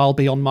after this is I'll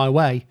Be On My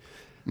Way,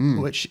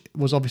 which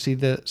was obviously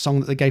the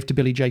song that they gave to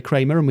Billy J.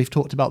 Kramer, and we've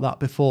talked about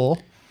that before.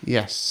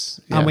 Yes.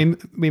 Yeah. And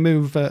we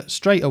move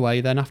straight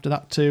away then after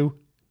that to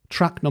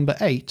track number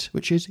 8,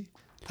 which is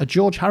a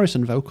George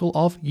Harrison vocal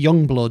of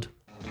Youngblood.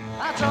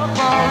 I tried to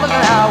fall, look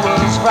at how I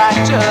was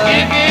fractured.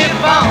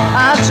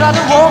 I tried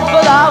to walk,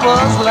 but I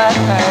was left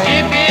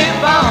hanging.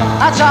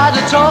 I tried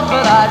to talk,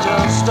 but I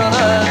just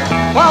stuttered.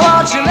 Well,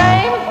 what's your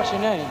name? What's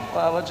your name?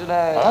 Well, what's your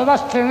name?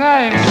 What's your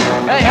name?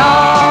 Hey,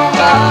 young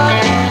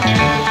blood.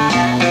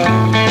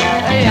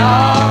 Hey,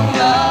 young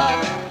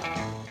blood.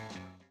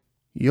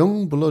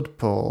 Young Blood,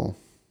 Paul.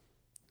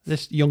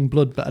 This young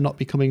blood better not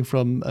be coming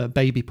from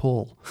baby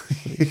Paul.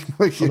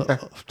 Yeah.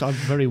 I'm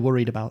very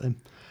worried about him.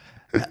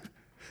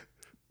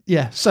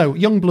 Yeah, so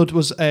Young Blood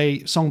was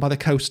a song by the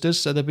Coasters.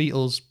 So the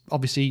Beatles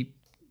obviously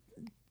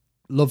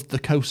loved the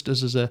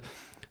Coasters as a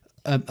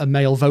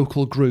male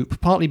vocal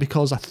group, partly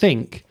because I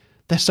think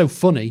they're so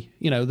funny.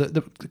 You know,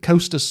 the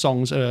Coasters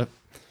songs are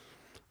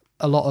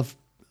a lot of,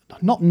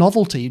 not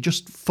novelty,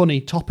 just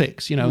funny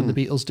topics, you know, and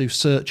the Beatles do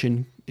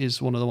Searching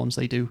is one of the ones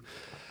they do.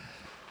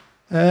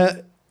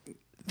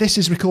 This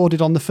is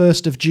recorded on the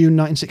 1st of June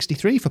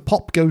 1963 for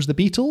Pop Goes the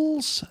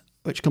Beatles,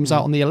 which comes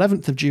out on the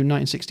 11th of June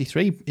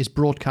 1963, is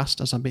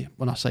broadcast,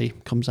 when I say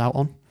comes out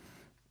on.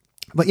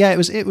 But yeah,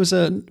 it was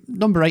a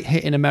number 8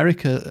 hit in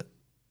America,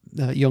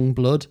 Young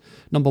Blood,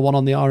 number 1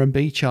 on the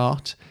R&B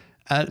chart.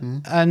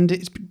 And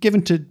it's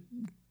given to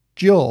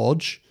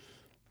George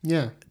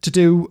to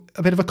do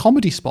a bit of a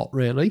comedy spot,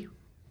 really.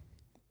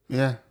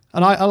 Yeah.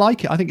 And I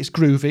like it. I think it's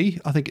groovy.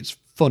 I think it's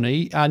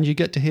funny. And you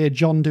get to hear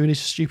John doing his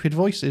stupid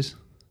voices.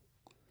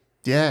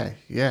 Yeah.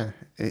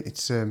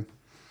 It's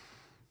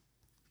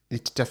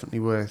definitely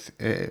worth...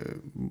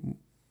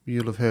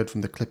 you'll have heard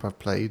from the clip I've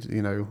played,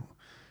 you know,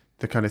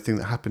 the kind of thing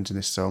that happens in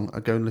this song. I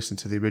go and listen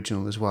to the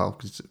original as well,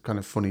 because it's kind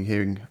of funny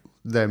hearing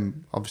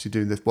them obviously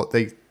doing what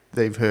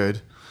they've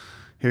heard,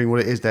 hearing what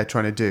it is they're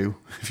trying to do,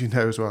 if you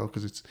know as well,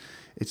 because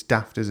it's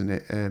daft, isn't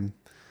it? And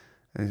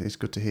it's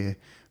good to hear.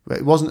 But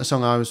it wasn't a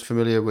song I was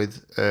familiar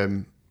with.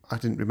 I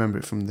didn't remember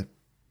it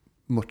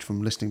much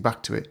from listening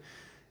back to it.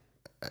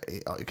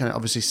 It kind of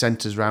obviously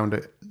centres around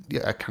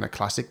a kind of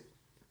classic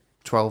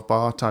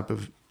 12-bar type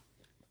of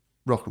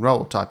rock and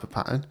roll type of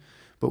pattern,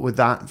 but with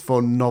that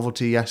fun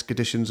novelty-esque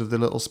additions of the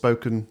little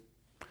spoken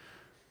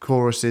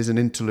choruses and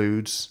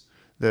interludes,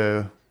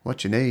 the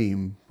what's your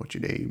name,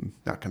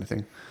 that kind of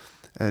thing.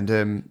 And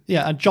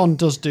and John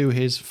does do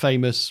his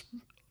famous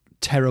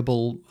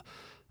terrible,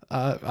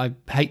 I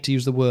hate to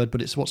use the word,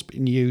 but it's what's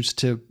been used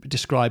to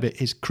describe it,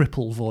 his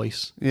cripple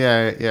voice.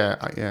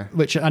 Yeah.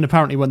 Which, and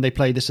apparently when they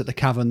played this at the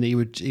Cavern, he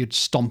would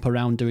stomp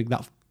around doing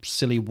that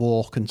silly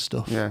walk and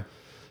stuff. Yeah.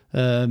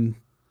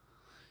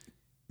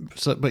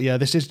 But yeah,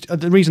 this is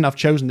the reason I've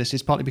chosen this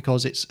is partly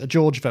because it's a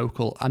George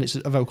vocal and it's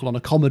a vocal on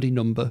a comedy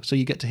number, so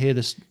you get to hear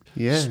this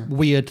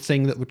weird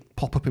thing that would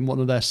pop up in one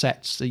of their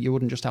sets. That you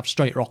wouldn't just have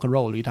straight rock and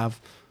roll; you'd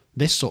have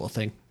this sort of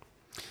thing.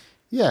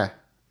 Yeah,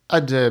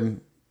 I'd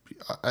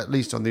at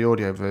least on the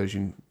audio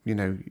version, you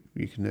know,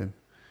 you can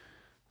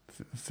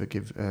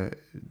forgive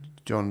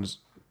John's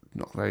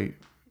not very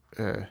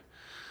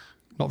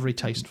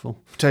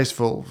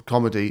tasteful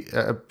comedy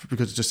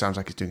because it just sounds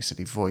like he's doing a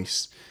silly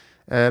voice.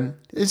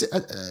 Is it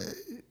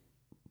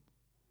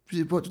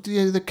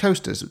the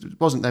Coasters? It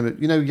wasn't them.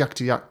 You know, Yak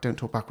to Yak, Don't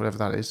Talk Back, whatever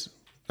that is.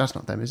 That's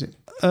not them, is it?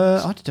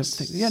 I don't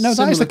think. Yeah, no,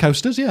 that is the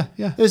Coasters. Yeah.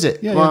 Is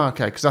it? Yeah. Well,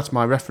 okay, because that's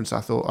my reference.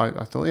 I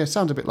thought, it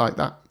sounds a bit like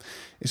that.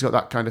 It's got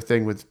that kind of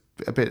thing with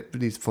a bit of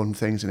these fun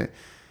things in it.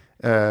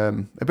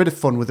 A bit of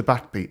fun with the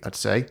backbeat, I'd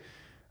say.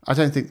 I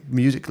don't think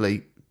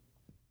musically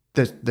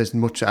there's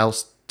much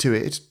else to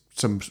it.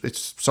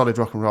 It's solid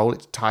rock and roll.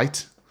 It's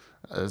tight,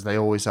 as they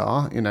always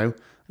are. You know.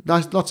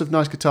 Lots of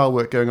nice guitar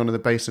work going on in the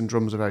bass and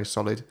drums are very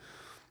solid.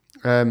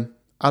 I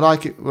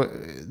like it,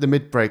 the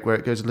mid-break where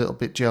it goes a little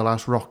bit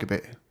jailhouse rock a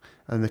bit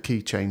and the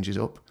key changes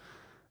up.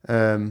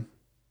 Kind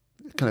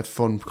of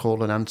fun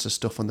call and answer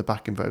stuff on the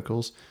backing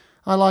vocals.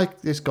 I like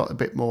it's got a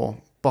bit more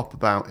bop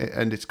about it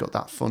and it's got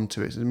that fun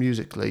to it. So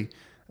musically,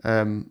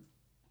 I'm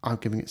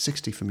giving it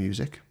 60 for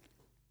music.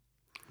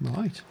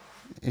 Right.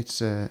 It's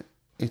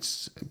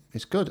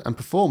good. And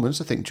performance,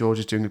 I think George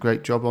is doing a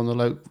great job on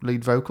the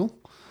lead vocal.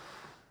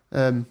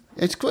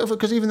 It's quite,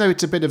 because even though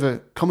it's a bit of a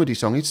comedy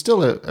song, it's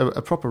still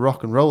a proper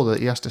rock and roll that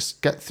he has to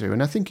get through,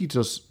 and I think he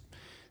does.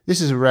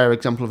 This is a rare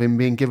example of him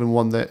being given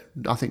one that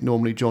I think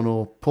normally John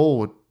or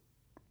Paul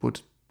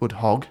would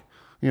hog,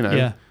 you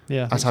know,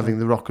 as having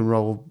the rock and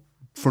roll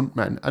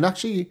frontmen. And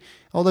actually,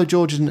 although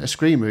George isn't a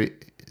screamer,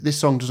 this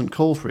song doesn't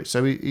call for it,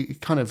 so he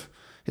kind of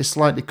his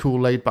slightly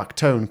cool, laid back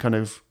tone kind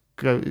of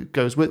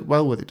goes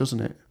well with it,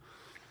 doesn't it?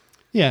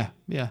 Yeah.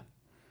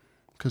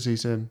 Because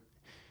he's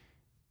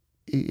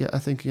I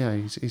think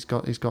he's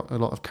got a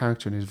lot of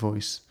character in his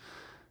voice.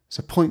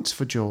 So points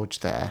for George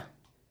there.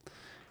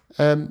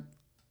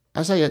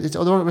 I say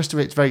all the rest of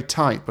it's very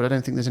tight, but I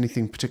don't think there's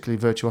anything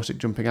particularly virtuosic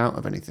jumping out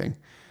of anything.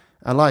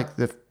 I like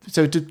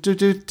so do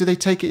they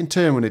take it in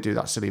turn when they do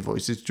that silly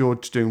voice? Is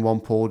George doing one,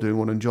 Paul doing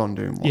one, and John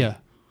doing one? Yeah,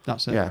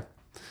 that's it. Yeah.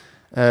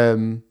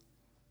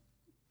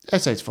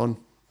 I'd say it's fun,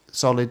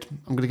 solid.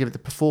 I'm going to give it the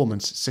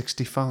performance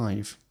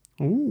 65.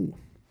 Ooh.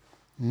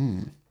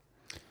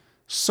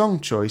 Song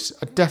choice,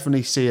 I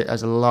definitely see it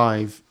as a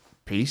live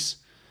piece.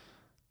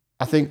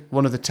 I think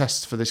one of the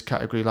tests for this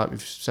category, like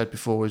we've said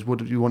before, is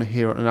would you want to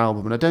hear it on an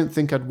album? And I don't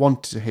think I'd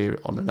want to hear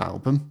it on an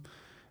album,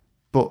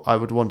 but I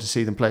would want to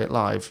see them play it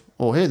live,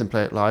 or hear them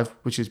play it live,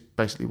 which is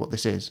basically what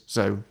this is.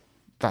 So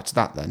that's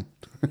that then.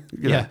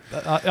 Yeah,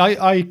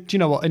 I do you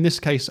know what? In this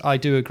case, I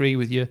do agree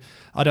with you.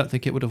 I don't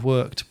think it would have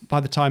worked. By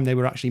the time they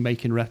were actually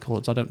making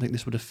records, I don't think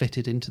this would have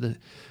fitted into the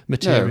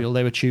material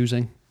they were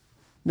choosing.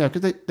 No,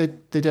 because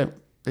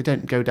they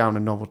don't go down a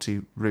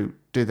novelty route,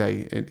 do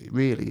they?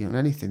 Really, on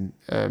anything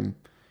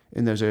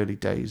in those early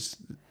days.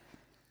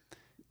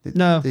 They've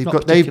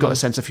got a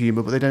sense of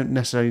humour, but they don't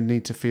necessarily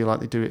need to feel like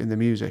they do it in the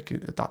music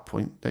at that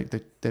point.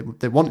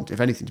 They want, if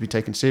anything, to be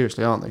taken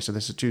seriously, aren't they? So they're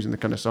choosing the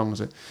kind of songs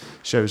that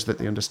shows that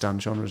they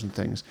understand genres and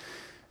things.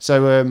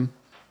 So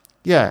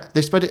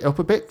they sped it up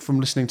a bit from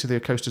listening to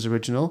the Coasters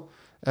original.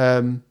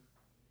 It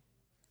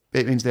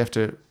means they have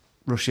to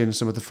rush in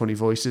some of the funny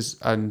voices,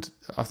 and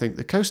I think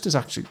the Coasters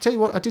actually, tell you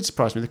what, it did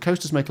surprise me. The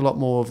Coasters make a lot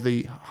more of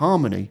the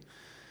harmony.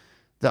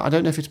 That I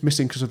don't know if it's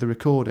missing because of the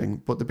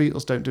recording, but the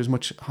Beatles don't do as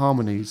much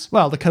harmonies.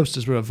 Well, the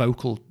Coasters were a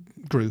vocal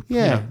group.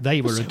 Yeah, you know,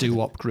 they were a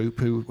doo-wop group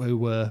who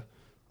were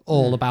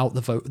all about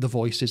the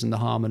voices and the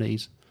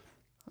harmonies.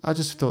 I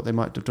just thought they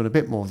might have done a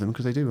bit more of them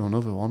because they do on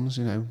other ones,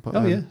 you know. But,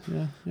 yeah,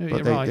 but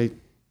you're right.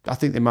 I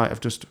think they might have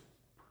just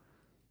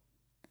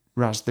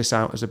razzed this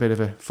out as a bit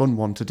of a fun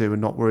one to do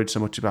and not worried so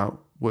much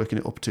about working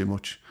it up too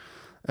much.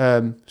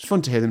 It's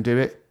fun to hear them do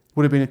it.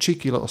 Would have been a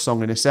cheeky little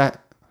song in a set,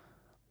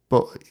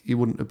 but it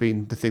wouldn't have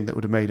been the thing that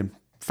would have made him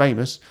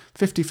famous.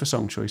 50 for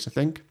song choice, I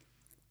think,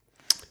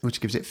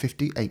 which gives it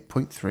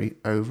 58.3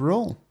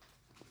 overall.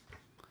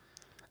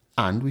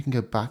 And we can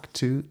go back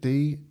to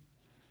the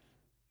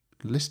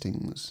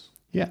listings.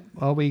 Yeah,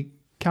 well, we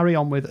carry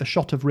on with A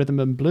Shot of Rhythm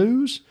and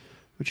Blues,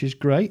 which is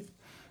great.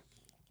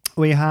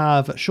 We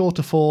have Sure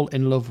to Fall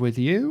in Love with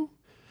You.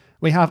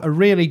 We have a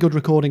really good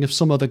recording of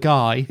Some Other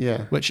Guy,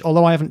 which,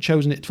 although I haven't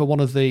chosen it for one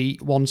of the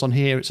ones on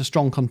here, it's a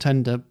strong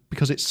contender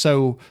because it's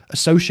so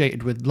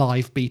associated with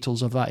live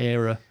Beatles of that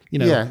era. You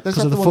know,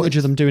 because of the footage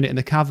of them doing it in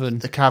the cavern.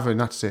 The cavern,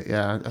 that's it,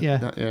 yeah.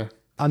 Yeah.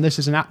 And this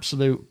is an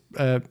absolute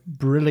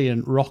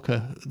brilliant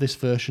rocker, this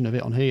version of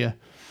it on here.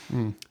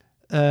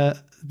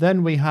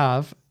 Then we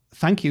have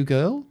Thank You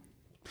Girl.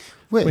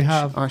 Which,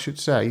 I should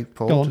say,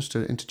 Paul, just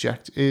to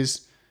interject,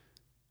 is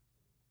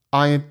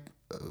I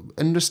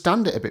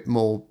understand it a bit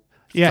more,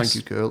 Thank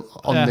You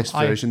Girl, on this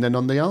version than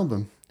on the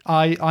album.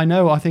 I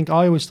know. I think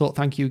I always thought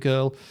Thank You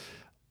Girl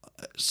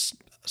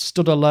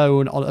stood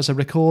alone as a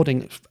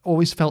recording,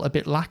 always felt a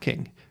bit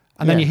lacking.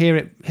 And then you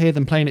hear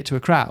them playing it to a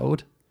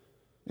crowd.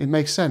 It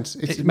makes sense.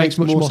 It makes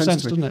much more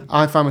sense, doesn't it?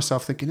 I found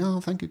myself thinking, oh,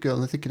 Thank You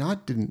Girl, and thinking I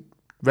didn't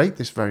rate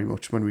this very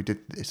much when we did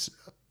this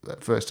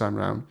first time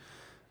round.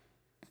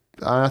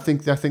 And I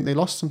think they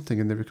lost something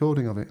in the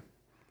recording of it.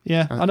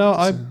 Yeah, I know.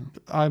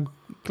 I'm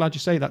glad you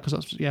say that because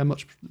that's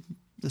much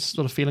the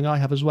sort of feeling I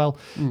have as well.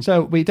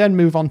 So we then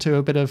move on to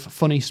a bit of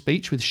funny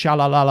speech with Sha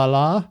La La La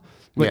La,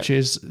 which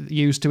is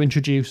used to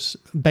introduce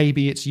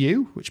Baby It's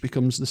You, which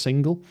becomes the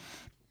single.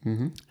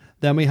 Mm-hmm.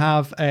 Then we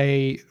have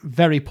a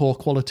very poor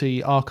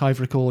quality archive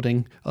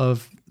recording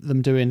of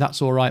them doing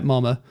That's All Right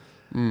Mama.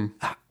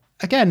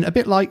 Again, a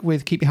bit like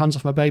with Keep Your Hands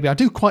Off My Baby, I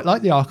do quite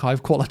like the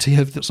archive quality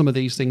of some of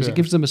these things. It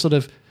gives them a sort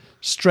of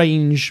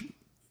strange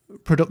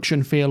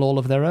production feel all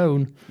of their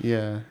own.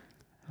 Yeah,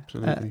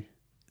 absolutely.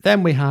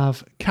 Then we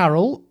have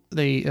Carol,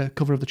 the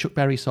cover of the Chuck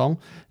Berry song.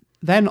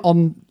 Then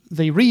on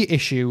the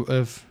reissue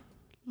of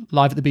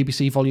Live at the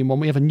BBC Volume 1,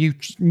 we have a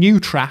new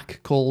track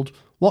called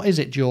What Is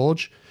It,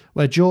 George?,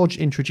 where George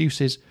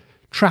introduces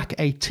track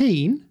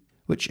 18,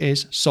 which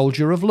is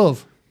Soldier of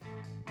Love.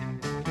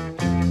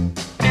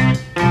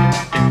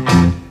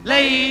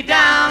 Lay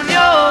down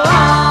your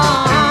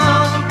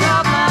arm,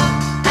 brother,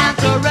 and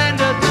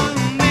surrender to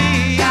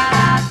me.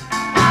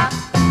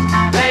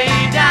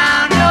 Lay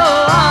down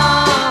your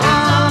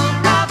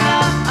arm,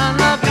 brother, and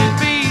love me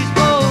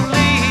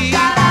peacefully.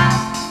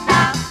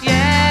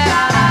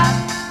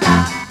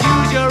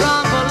 Use your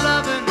arm for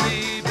loving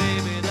me,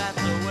 baby.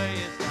 That's the way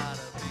it's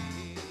gotta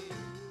be.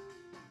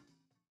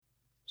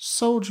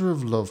 Soldier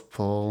of Love,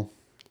 Paul.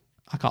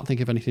 I can't think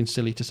of anything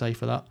silly to say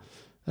for that.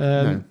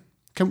 No.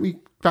 Can we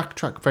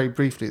backtrack very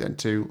briefly then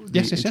to the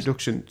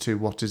introduction to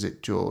What Is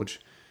It, George?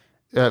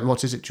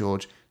 What Is It,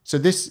 George? So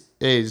this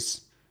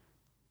is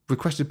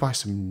requested by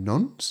some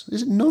nuns.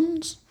 Is it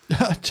nuns?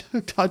 I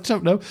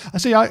don't know.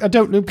 I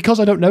don't know because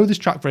I don't know this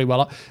track very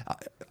well.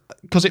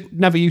 Because it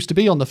never used to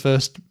be on the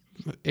first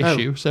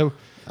issue.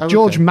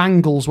 George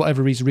mangles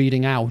whatever he's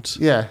reading out.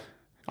 Yeah.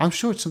 I'm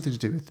sure it's something to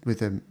do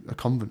with a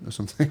convent or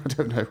something. I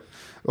don't know.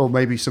 Or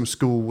maybe some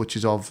school which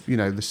is of,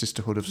 the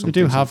sisterhood of something. We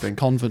do have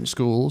convent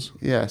schools.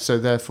 Yeah, so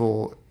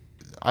therefore,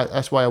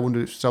 that's why I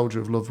wondered if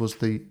Soldier of Love was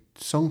the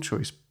song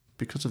choice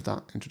because of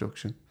that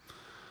introduction.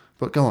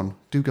 But go on.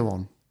 Do go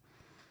on.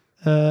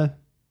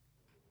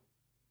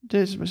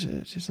 There's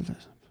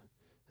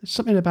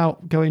something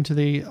about going to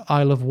the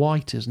Isle of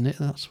Wight, isn't it?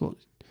 That's what...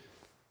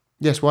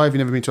 Yes, why have you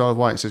never been to Isle of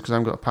Wight? It says, because I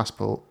haven't got a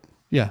passport.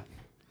 Yeah,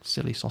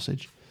 silly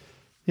sausage.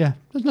 Yeah,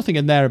 there's nothing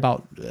in there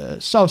about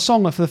song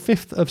for the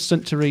 5th of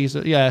St.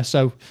 Teresa. Yeah,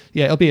 so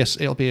it'll be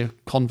a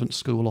convent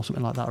school or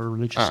something like that, or a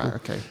religious school.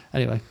 Okay.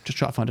 Anyway, just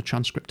try to find a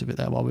transcript of it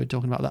there while we were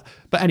talking about that.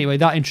 But anyway,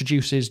 that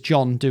introduces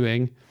John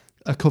doing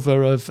a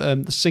cover of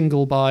the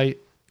single by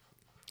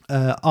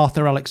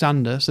Arthur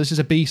Alexander. So this is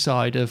a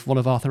B-side of one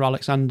of Arthur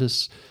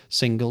Alexander's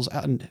singles,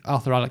 and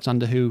Arthur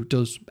Alexander, who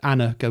does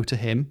Anna, Go to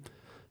Him.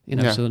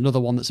 So another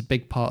one that's a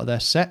big part of their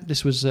set.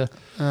 This was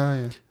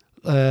on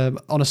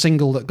a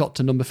single that got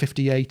to number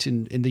 58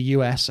 in the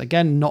US.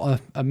 Again,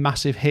 not a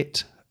massive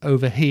hit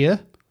over here.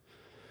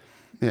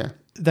 Yeah.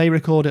 They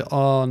recorded it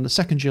on the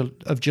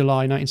 2nd of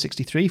July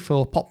 1963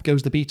 for Pop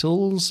Goes the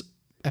Beatles,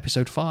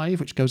 episode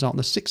 5, which goes out on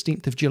the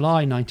 16th of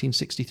July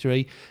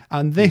 1963.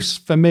 And this,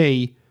 for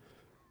me,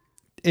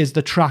 is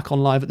the track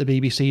on Live at the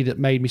BBC that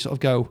made me sort of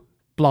go,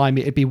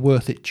 blimey, it'd be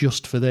worth it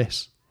just for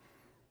this.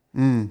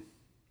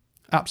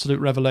 Absolute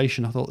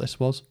revelation, I thought this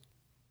was.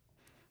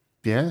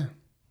 Yeah.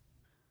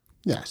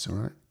 Yeah, it's all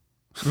right.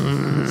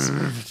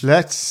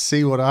 Let's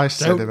see what I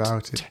said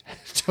about it.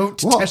 Don't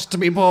test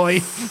me,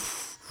 boy.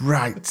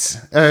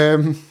 Right.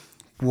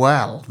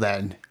 Well,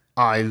 then,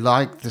 I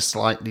like the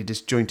slightly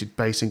disjointed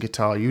bass and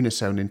guitar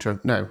unison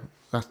intro. No,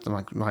 that's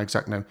my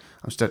exact name.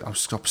 I'll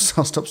stop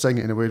saying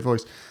it in a weird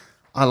voice.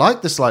 I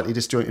like the slightly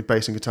disjointed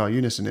bass and guitar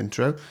unison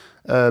intro.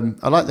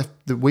 I like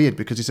the weird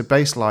because it's a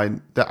bass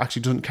line that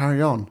actually doesn't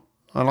carry on.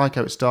 I like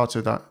how it starts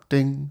with that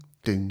ding,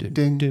 ding, ding,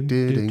 ding, ding,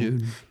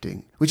 ding,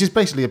 ding, which is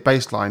basically a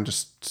bass line,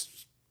 just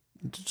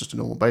a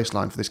normal bass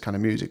line for this kind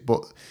of music.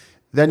 But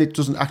then it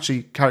doesn't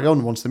actually carry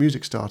on once the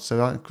music starts.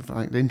 So I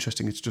find it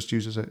interesting. It's just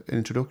used as an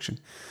introduction.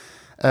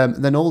 And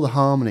then all the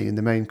harmony in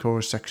the main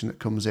chorus section that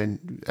comes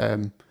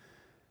in,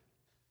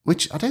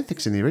 which I don't think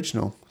is in the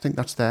original. I think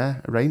that's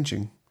their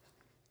arranging.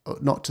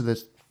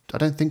 I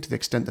don't think to the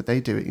extent that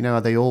they do it. You know how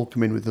they all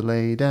come in with the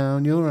lay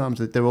down your arms.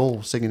 They're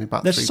all singing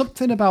about. There's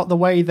something about the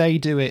way they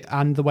do it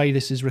and the way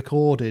this is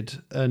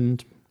recorded,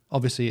 and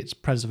obviously its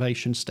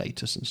preservation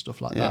status and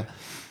stuff like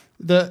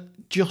that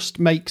just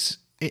makes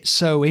it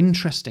so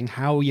interesting.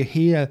 How you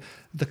hear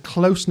the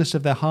closeness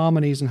of their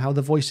harmonies and how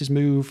the voices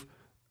move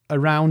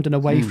around and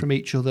away from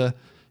each other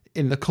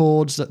in the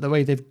chords, that the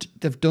way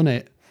they've done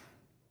it,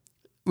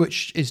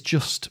 which is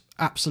just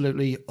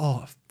absolutely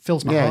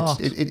fills my heart.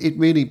 It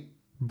really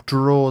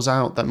draws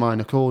out that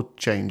minor chord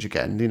change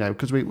again,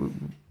 because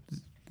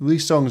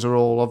these songs are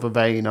all of a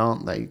vein,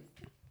 aren't they,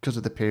 because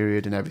of the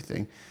period and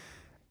everything,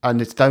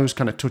 and it's those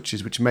kind of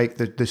touches which make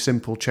the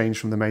simple change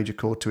from the major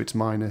chord to its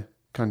minor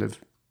kind of,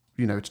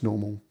 its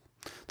normal,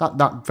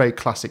 that very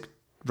classic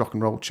rock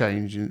and roll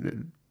change,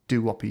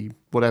 doo-woppy,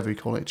 whatever you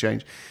call it,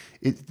 change.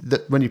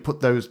 That when you put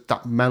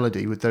that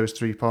melody with those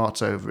three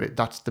parts over it,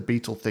 that's the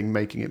Beatle thing,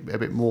 making it a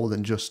bit more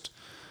than just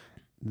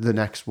the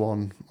next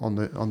one on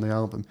the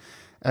album.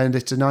 And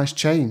it's a nice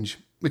change,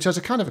 which has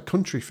a kind of a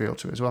country feel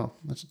to it as well.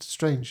 It's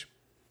strange.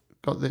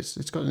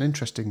 It's got an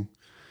interesting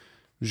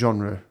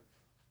genre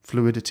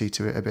fluidity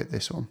to it a bit,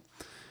 this one.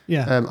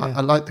 Yeah.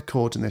 I like the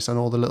chords in this and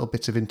all the little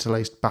bits of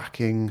interlaced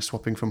backing,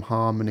 swapping from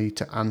harmony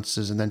to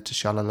answers and then to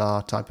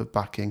sha-la-la type of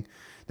backing.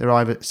 They're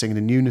either singing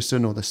in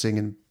unison or they're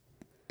singing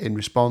in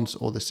response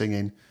or they're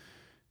singing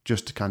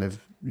just to kind of,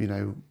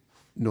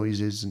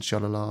 noises and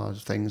sha-la-la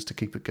things to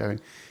keep it going.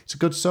 It's a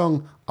good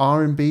song.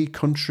 R&B,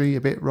 country,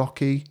 a bit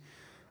rocky.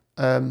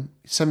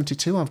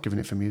 72 I've given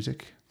it for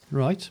music.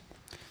 Right.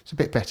 It's a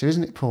bit better,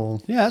 isn't it,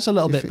 Paul? Yeah, it's a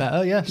little bit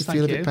better. Yes, you thank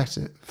you. feel a bit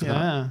better for that.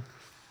 Yeah.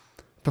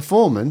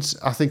 Performance,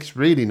 I think it's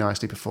really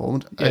nicely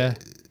performed. Yeah.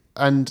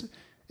 And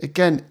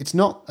again, it's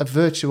not a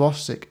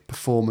virtuosic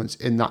performance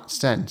in that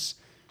sense.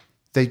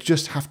 They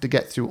just have to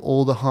get through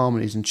all the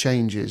harmonies and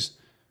changes,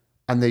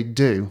 and they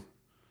do.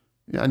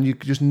 And you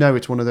just know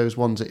it's one of those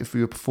ones that if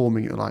we were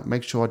performing, you're like,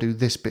 make sure I do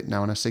this bit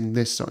now and I sing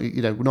this song.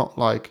 We're not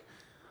like,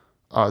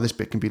 this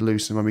bit can be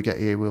loose and when we get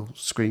here we'll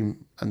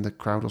scream and the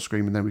crowd will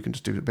scream and then we can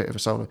just do a bit of a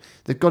solo.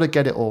 They've got to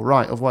get it all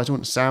right, otherwise it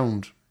wouldn't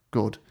sound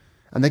good.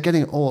 And they're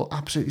getting it all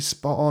absolutely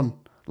spot on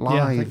live.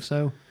 Yeah, I think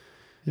so.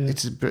 Yeah.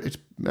 It's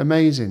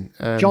amazing.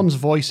 John's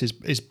voice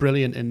is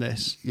brilliant in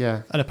this.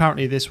 Yeah. And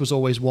apparently this was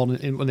always one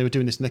when they were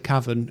doing this in the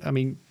Cavern. I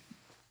mean,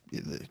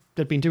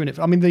 they'd been doing it.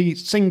 The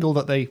single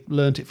that they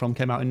learnt it from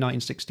came out in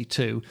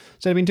 1962.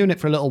 So they've been doing it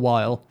for a little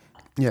while.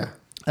 Yeah.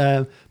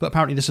 But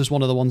apparently this was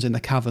one of the ones in the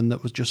Cavern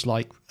that was just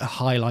like a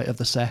highlight of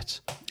the set.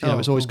 It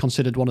was always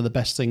considered one of the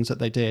best things that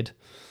they did.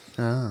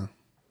 Ah.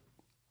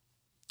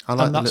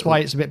 And that's why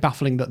it's a bit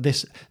baffling that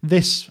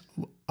this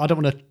I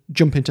don't want to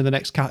jump into the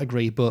next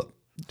category, but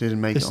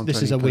didn't make it onto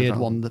this is a weird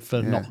one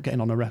for not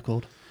getting on a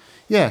record.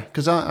 Yeah,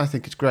 because I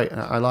think it's great.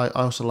 I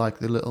also like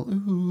the little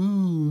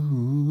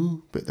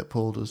ooh bit that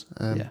Paul does.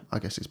 I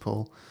guess it's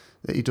Paul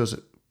that he does it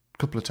a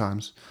couple of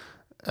times,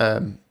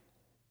 and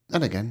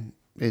again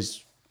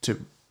is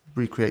to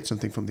recreate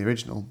something from the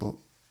original, but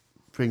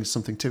brings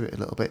something to it a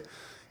little bit.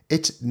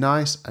 It's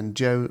nice, and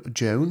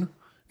Joan,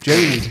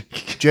 the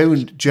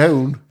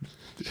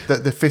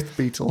fifth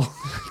Beatle.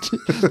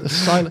 The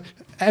silent.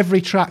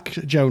 Every track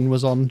Joan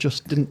was on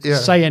just didn't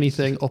say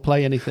anything or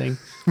play anything.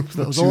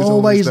 But was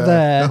always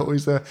there.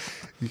 Always there.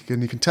 You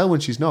can tell when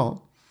she's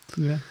not.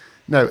 Yeah.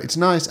 No, it's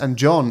nice, and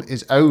John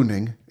is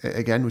owning it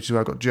again, which is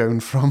where I got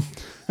Joan from.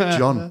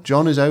 John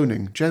is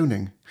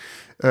joning.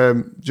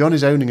 John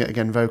is owning it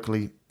again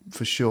vocally,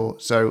 for sure.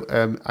 So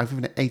I've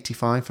given it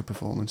 85 for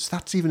performance.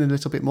 That's even a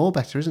little bit more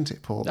better, isn't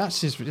it, Paul?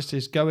 This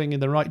is going in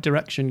the right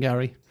direction,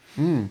 Gary.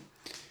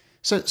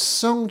 So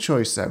song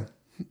choice, though.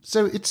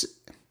 So it's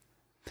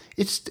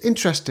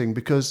interesting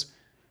because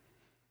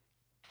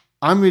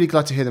I'm really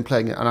glad to hear them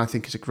playing it, and I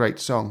think it's a great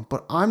song.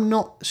 But I'm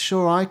not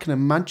sure I can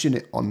imagine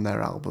it on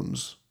their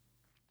albums.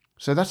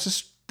 So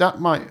that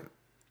might.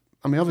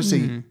 I mean,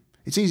 obviously,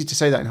 it's easy to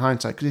say that in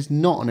hindsight because it's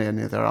not on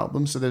any of their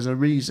albums. So there's a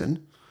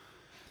reason.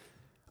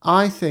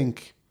 I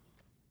think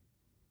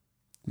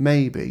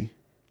maybe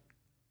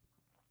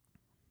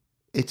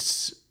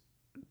it's.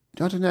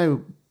 I don't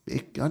know.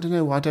 I don't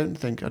know. I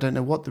don't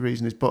know what the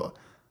reason is, but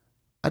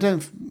I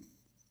don't.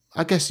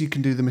 I guess you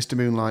can do the Mr.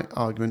 Moonlight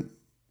argument.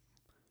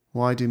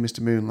 Why do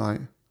Mr.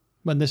 Moonlight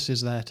when this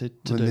is there to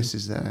do? When this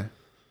is there,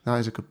 that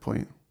is a good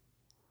point.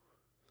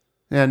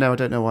 Yeah, no, I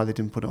don't know why they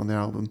didn't put it on their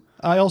album.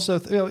 I also,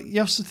 you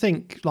have to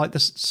think like the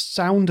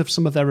sound of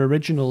some of their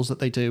originals that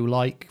they do,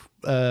 like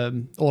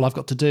All I've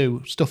Got to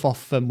Do, stuff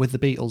off With the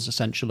Beatles,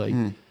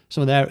 essentially.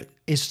 Some of their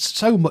is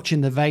so much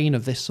in the vein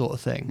of this sort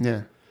of thing.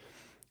 Yeah.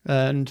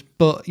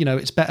 But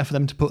it's better for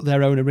them to put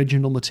their own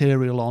original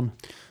material on.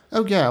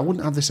 Oh yeah, I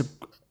wouldn't have this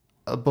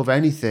above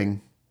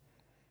anything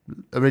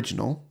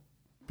original,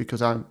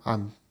 because I'm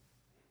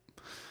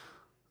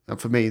and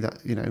for me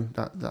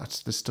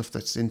that's the stuff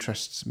that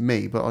interests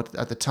me. But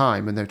at the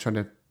time, and they'd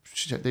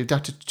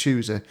have to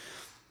choose a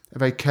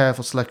very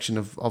careful selection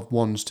of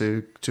ones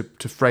to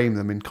frame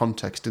them in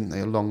context, didn't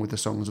they? Along with the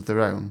songs of their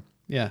own.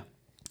 Yeah.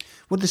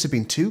 Would this have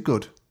been too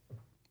good?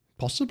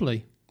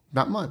 Possibly.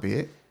 That might be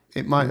it.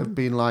 It might have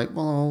been like,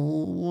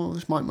 well,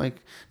 this might make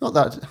not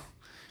that.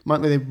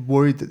 Might be they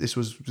worried that this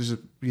is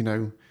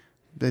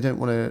they don't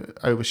want to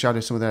overshadow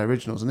some of their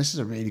originals, and this is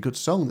a really good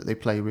song that they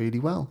play really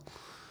well,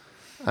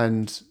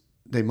 and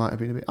they might have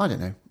been a bit. I don't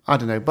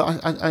know,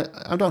 but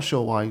I'm not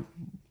sure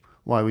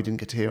why we didn't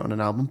get to hear it on an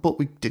album, but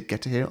we did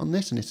get to hear it on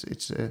this, and it's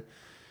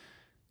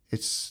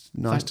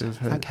nice to have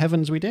heard. Thank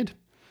heavens we did.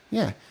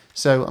 Yeah,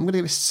 so I'm going to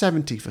give it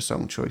 70 for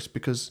song choice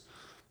because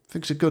I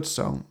think it's a good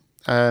song.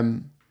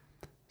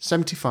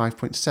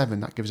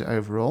 75.7, that gives it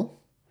overall.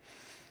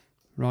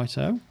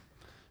 Righto.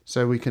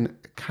 So we can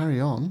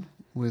carry on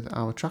with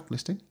our track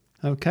listing.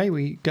 Okay,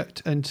 we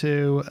get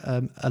into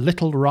A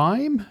Little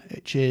Rhyme,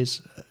 which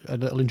is a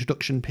little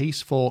introduction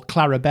piece for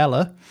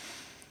Clarabella.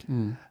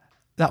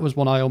 That was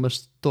one I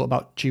almost thought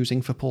about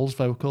choosing for Paul's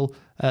vocal.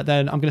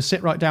 Then I'm going to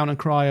Sit Right Down and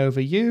Cry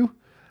Over You.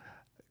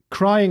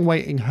 Crying,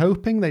 Waiting,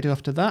 Hoping, they do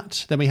after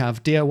that. Then we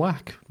have Dear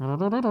Whack,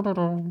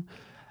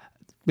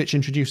 which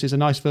introduces a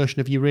nice version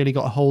of You Really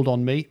Got a Hold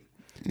on Me.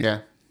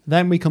 Yeah.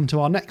 Then we come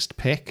to our next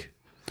pick,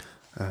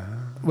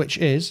 which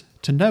is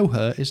To Know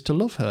Her Is to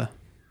Love Her.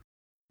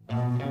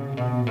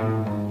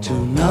 To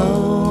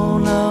know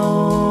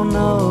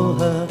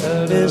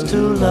her is to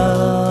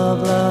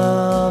love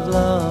her.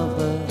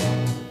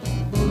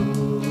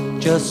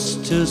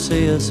 Just to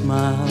see her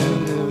smile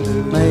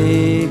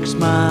makes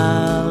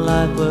my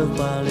life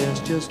worthwhile.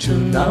 It's just to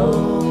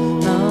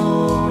know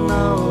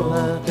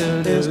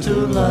her is to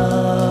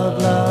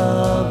love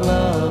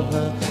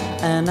her.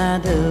 And I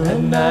do.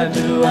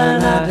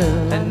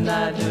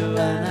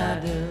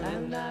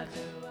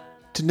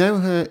 To know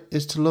her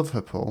is to love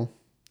her, Paul.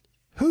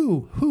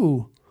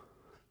 Who?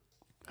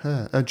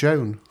 Her.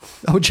 Joan.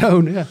 Oh,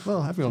 Joan, yeah.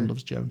 Well, everyone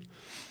loves Joan.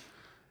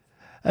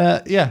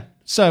 Yeah,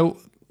 so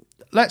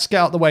let's get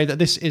out the way that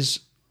this is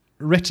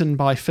written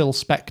by Phil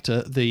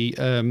Spector, the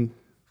I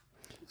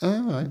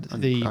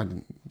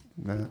didn't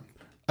know that.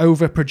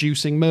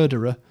 overproducing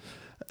murderer,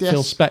 Yes.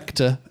 Phil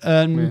Spector.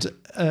 And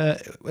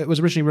it was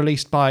originally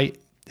released by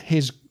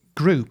his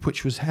group,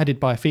 which was headed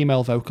by a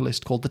female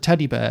vocalist called the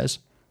Teddy Bears.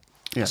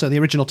 Yeah. So the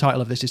original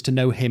title of this is To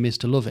Know Him Is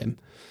to Love Him.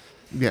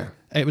 Yeah.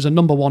 It was a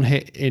number one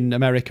hit in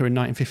America in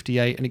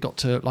 1958, and it got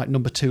to like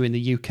number 2 in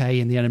the UK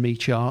in the NME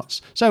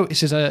charts. So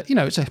this is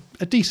it's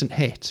a decent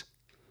hit,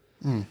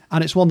 and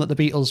it's one that the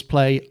Beatles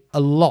play a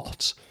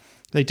lot.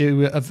 They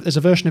do. There's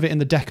a version of it in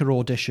the Decca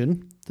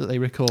audition that they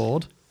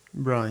record,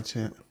 Right.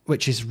 Yeah.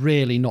 which is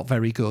really not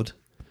very good.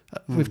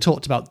 We've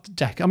talked about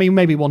Decca. I mean,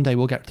 maybe one day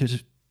we'll get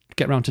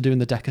around to doing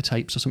the Decca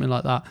tapes or something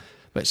like that.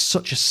 But it's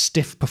such a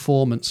stiff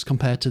performance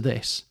compared to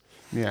this.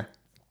 Yeah.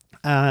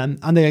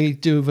 And they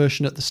do a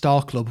version at the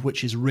Star Club,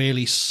 which is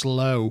really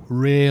slow.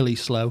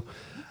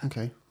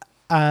 Okay.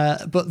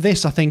 But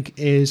this, I think,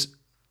 is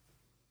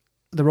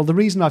the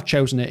reason I've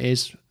chosen it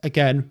is,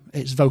 again,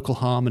 it's vocal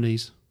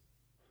harmonies.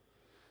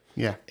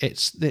 Yeah.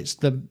 It's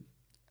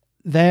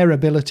their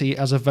ability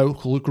as a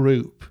vocal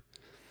group.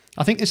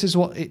 I think this is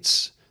what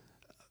it's.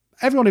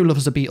 Everyone who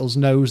loves the Beatles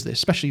knows this,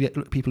 especially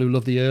people who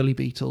love the early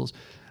Beatles.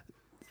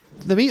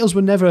 The Beatles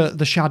were never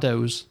the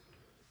Shadows.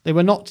 They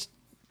were not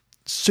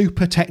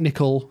super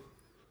technical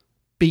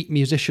beat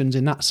musicians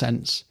in that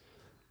sense.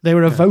 They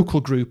were a vocal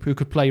group who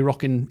could play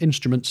rocking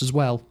instruments as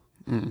well.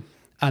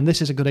 And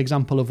this is a good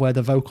example of where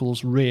the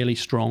vocal's really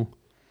strong.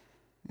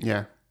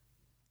 Yeah.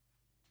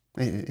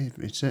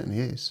 It certainly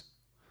is.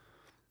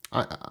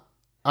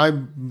 I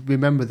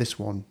remember this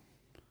one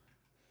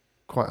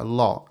quite a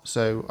lot,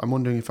 so I'm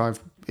wondering if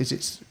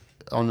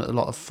on a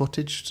lot of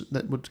footage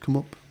that would come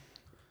up?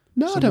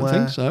 No, I don't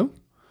think so.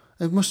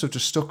 It must have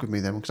just stuck with me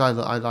then, because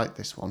I like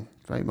this one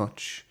very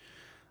much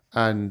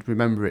and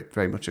remember it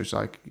very much. It's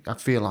like, I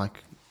feel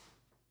like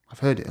I've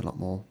heard it a lot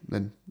more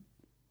than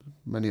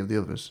many of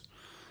the others.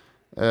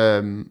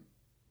 Yeah,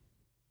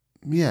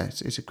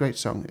 it's a great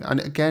song. And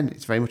again,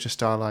 it's very much a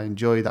style I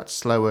enjoy, that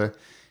slower...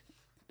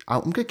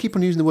 I'm going to keep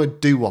on using the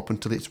word doo-wop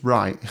until it's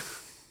right.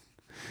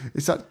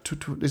 Is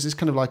this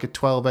kind of like a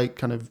 12/8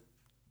 kind of...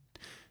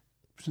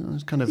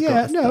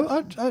 Yeah,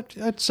 no,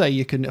 I'd say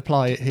you can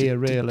apply it here,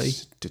 really.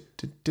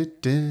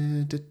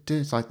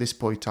 It's like this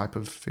boy type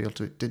of feel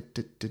to it.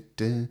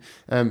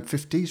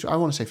 50s, I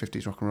want to say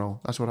 50s rock and roll.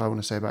 That's what I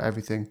want to say about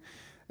everything.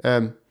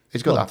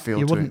 It's got that feel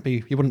to it.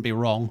 You wouldn't be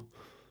wrong.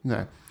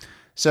 No.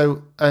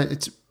 So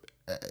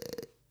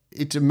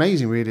it's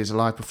amazing, really, as a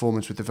live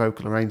performance with the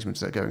vocal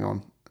arrangements that are going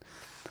on.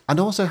 And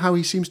also how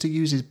he seems to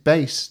use his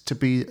bass to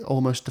be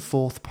almost the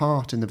fourth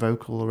part in the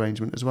vocal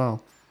arrangement as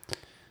well.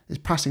 His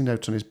passing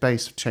notes on his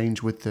bass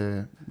change with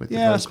the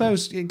I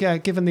suppose,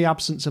 given the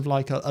absence of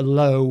like a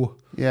low,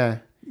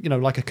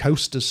 like a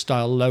Coasters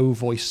style low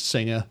voice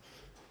singer,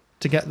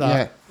 to get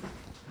that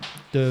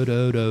do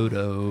do do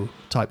do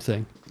type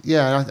thing.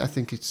 Yeah, I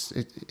think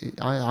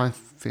I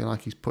feel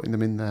like he's putting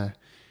them in there.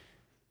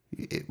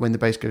 When the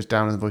bass goes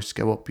down and the voices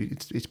go up,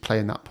 it's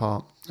playing that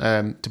part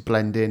to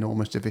blend in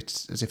almost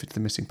as if it's the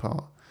missing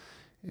part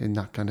in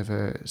that kind of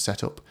a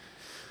setup.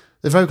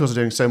 The vocals are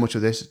doing so much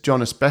of this.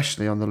 John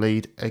especially on the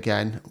lead,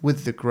 again,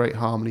 with the great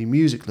harmony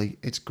musically.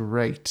 It's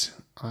great.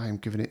 I'm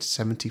giving it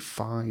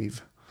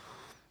 75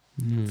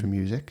 for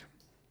music.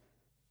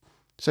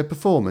 So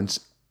performance,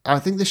 I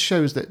think this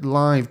shows that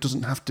live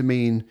doesn't have to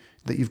mean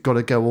that you've got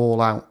to go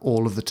all out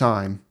all of the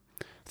time.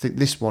 I think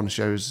this one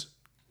shows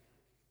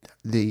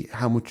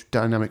how much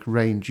dynamic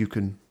range you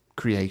can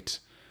create,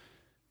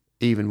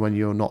 even when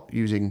you're not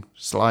using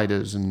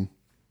sliders and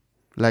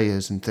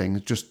layers and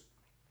things, just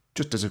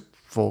as a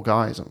 4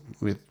 guys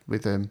with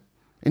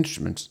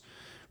instruments.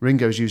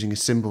 Ringo's using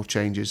his cymbal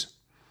changes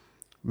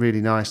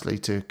really nicely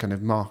to kind of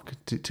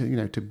to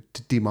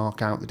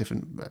demark out the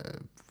different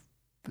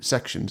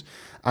sections,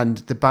 and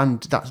the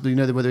band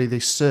whether they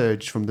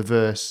surge from the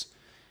verse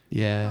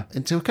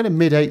into a kind of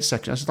mid-8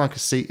 section.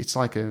 It's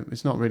like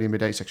it's not really a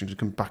mid-8 section. It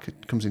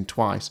comes in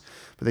twice,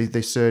 but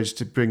they surge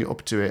to bring it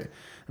up to it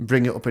and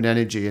bring it up in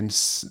energy, and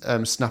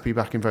snappy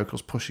backing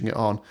vocals pushing it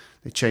on.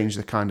 They change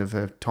the kind of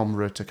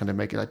timbre to kind of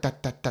make it like da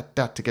da da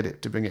da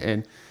to bring it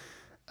in,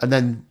 and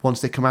then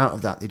once they come out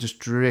of that, they just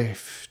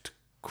drift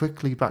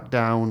quickly back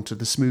down to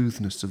the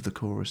smoothness of the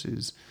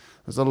choruses.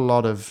 There's a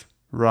lot of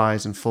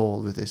rise and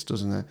fall with this,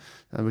 doesn't there?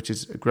 Which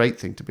is a great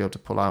thing to be able to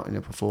pull out in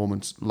a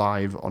performance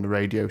live on a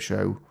radio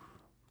show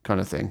kind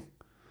of thing,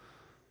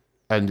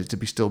 and it to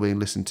be still being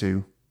listened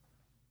to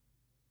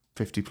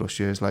 50 plus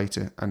years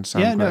later and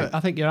sound great.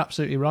 I think you're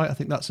absolutely right. I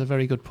think that's a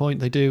very good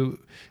point. It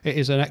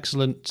is an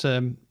excellent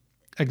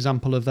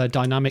example of their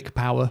dynamic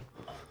power.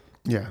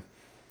 Yeah.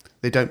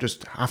 They don't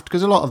just have to,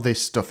 because a lot of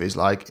this stuff is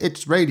like,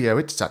 it's radio,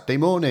 it's Saturday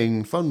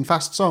morning, fun,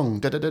 fast song,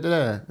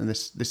 da-da-da-da-da. And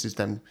this is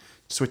them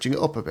switching it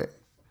up a bit.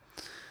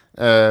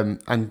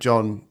 And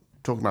John,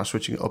 talking about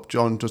switching it up,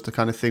 John does the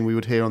kind of thing we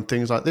would hear on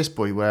things like This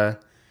Boy, where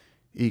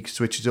he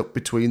switches up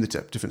between the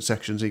different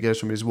sections. He goes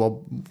from his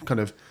kind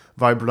of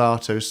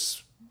vibrato,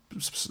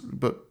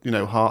 but,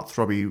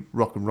 heart-throbby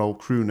rock and roll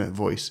crooner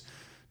voice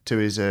to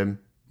his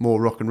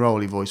more rock and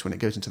rolly voice when it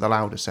goes into the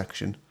louder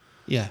section.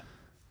 Yeah.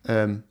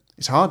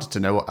 It's hard to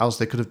know what else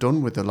they could have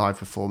done with the live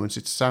performance.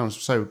 It sounds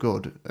so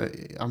good.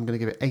 I'm going to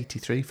give it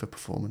 83 for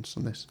performance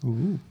on this.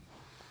 Ooh.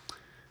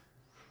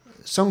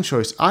 Song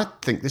choice. I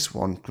think this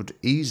one could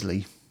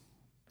easily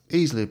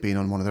have been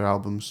on one of their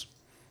albums.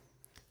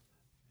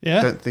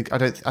 Yeah.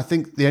 I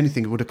think the only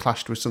thing it would have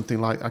clashed with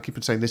something like, I keep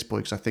on saying This Boy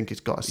because I think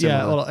it's got a similar...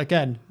 Yeah, well,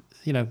 again,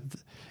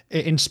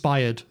 it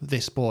inspired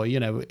This Boy,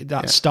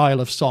 that style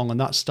of song and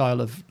that style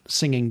of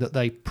singing that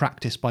they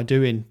practice by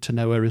doing To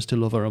Know Her Is To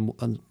Love Her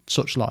and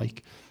such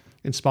like,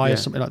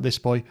 inspires something like This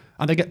Boy.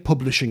 And they get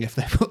publishing if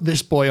they put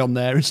This Boy on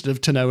there instead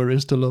of To Know Her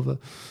Is To Love Her.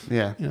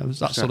 Yeah.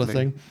 That sort of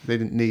thing. They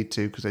didn't need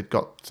to because they'd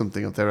got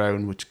something of their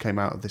own which came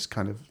out of this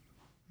kind of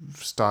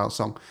style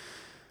song.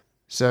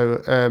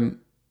 So,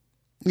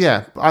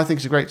 I think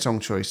it's a great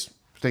song choice.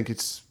 I think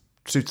it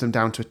suits them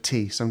down to a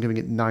T, so I'm giving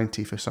it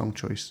 90 for song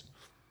choice.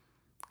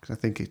 Because I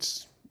think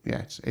it's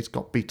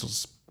got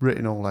Beatles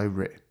written all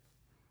over it.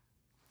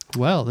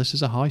 Well, this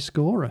is a high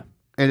scorer.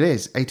 It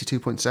is,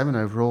 82.7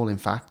 overall, in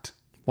fact.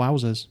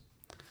 Wowzers.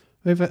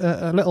 We have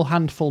a little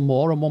handful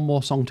more and one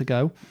more song to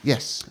go.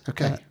 Yes,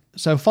 okay.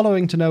 So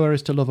following To Know Her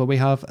Is To Love Her, we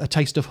have A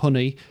Taste of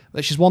Honey,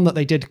 which is one that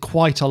they did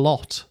quite a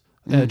lot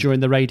during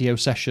the radio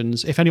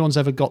sessions. If anyone's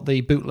ever got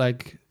the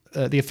bootleg,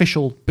 the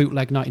official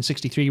bootleg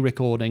 1963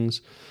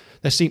 recordings,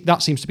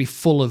 that seems to be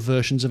full of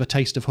versions of A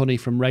Taste of Honey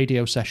from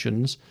radio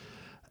sessions.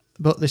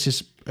 But this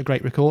is a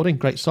great recording,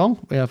 great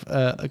song. We have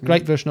a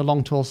great version of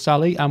Long Tall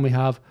Sally, and we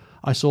have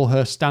I Saw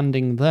Her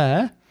Standing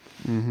There.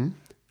 Mm-hmm.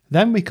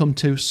 Then we come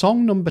to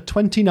song number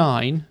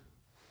 29,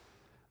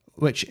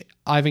 which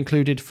I've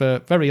included for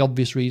very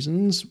obvious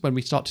reasons when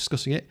we start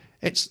discussing it.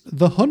 It's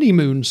the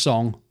honeymoon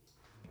song.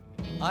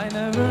 I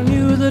never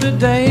knew that a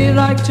day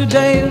like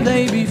today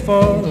lay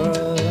before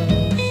us.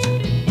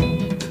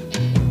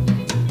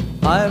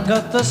 I've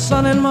got the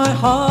sun in my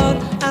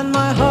heart and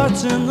my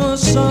heart's in the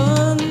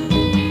sun.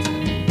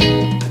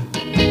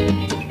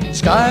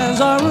 Skies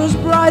are as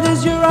bright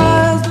as your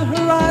eyes, the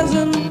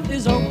horizon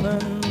is open.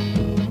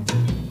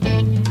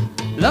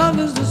 Love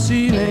is the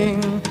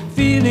ceiling,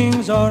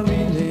 feelings are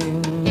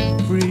reeling,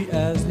 free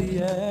as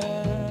the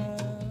air.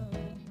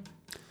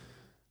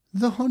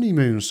 The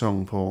honeymoon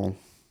song, Paul.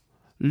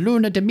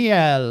 Luna de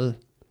miel.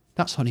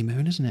 That's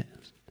honeymoon, isn't it?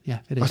 Yeah,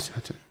 it is.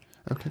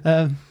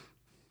 Okay.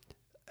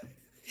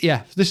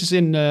 Yeah, this is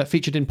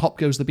featured in Pop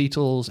Goes the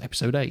Beatles,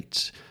 episode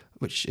 8,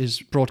 which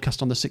is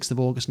broadcast on the 6th of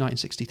August,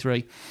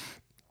 1963.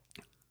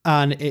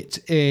 And it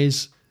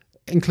is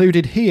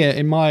included here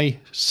in my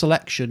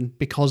selection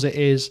because it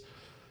is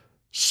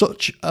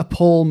such a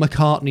Paul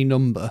McCartney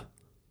number.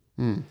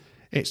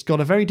 It's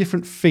got a very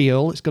different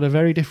feel. It's got a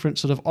very different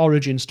sort of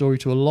origin story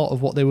to a lot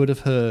of what they would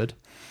have heard,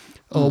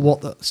 or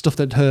what the stuff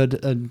they'd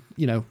heard, and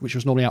which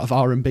was normally out of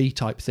R&B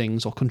type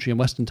things or country and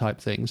western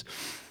type things.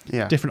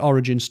 Yeah. Different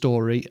origin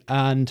story,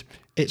 and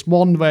it's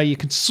one where you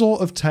can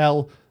sort of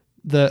tell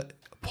that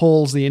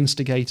Paul's the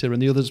instigator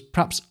and the others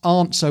perhaps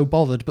aren't so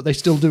bothered, but they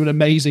still do an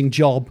amazing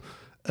job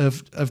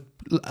of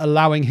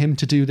allowing him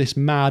to do this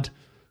mad,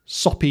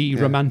 soppy,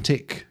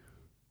 romantic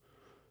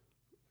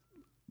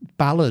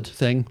ballad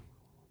thing,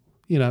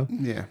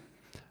 Yeah.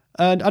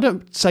 And I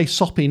don't say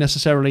soppy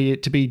necessarily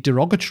to be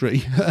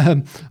derogatory.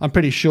 I'm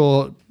pretty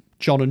sure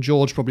John and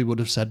George probably would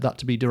have said that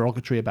to be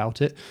derogatory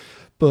about it,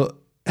 but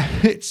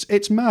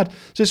it's mad.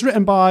 So it's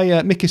written by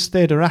Mikis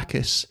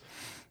Theodorakis,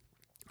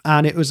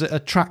 and it was a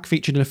track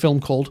featured in a film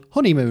called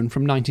Honeymoon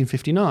from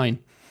 1959.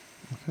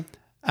 Okay.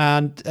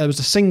 And there was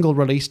a single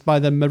released by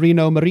the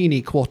Marino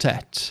Marini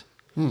Quartet,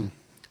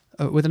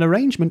 with an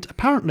arrangement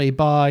apparently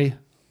by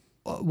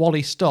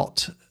Wally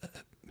Stott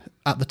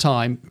at the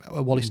time.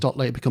 Wally Stott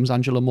later becomes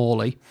Angela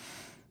Morley,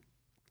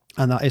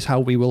 and that is how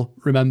we will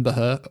remember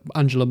her,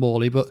 Angela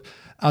Morley. But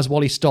as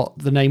Wally Stott,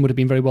 the name would have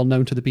been very well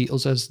known to the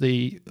Beatles as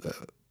the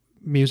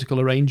musical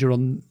arranger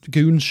on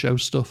Goons show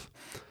stuff.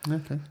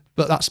 Okay.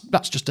 But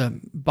that's just a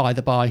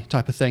by-the-by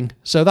type of thing.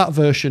 So that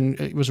version,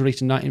 it was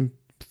released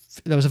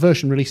there was a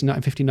version released in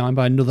 1959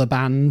 by another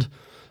band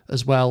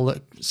as well.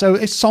 So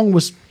its song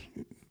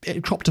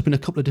it cropped up in a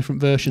couple of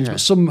different versions, but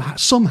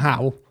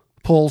somehow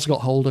Paul's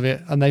got hold of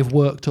it and they've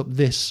worked up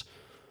this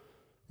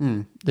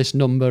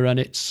number, and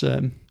it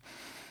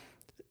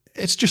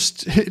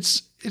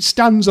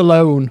stands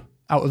alone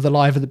out of the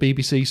Live at the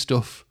BBC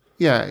stuff.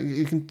 Yeah,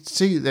 you can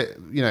see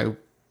that,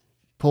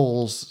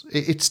 Paul's...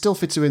 It still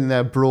fits in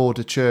their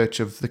broader church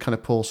of the kind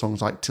of Paul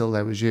songs like Till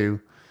There Was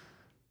You,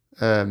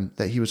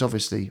 that he was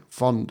obviously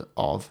fond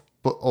of,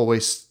 but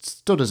always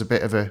stood as a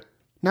bit of a,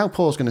 now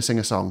Paul's going to sing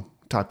a song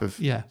type of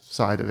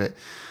side of it.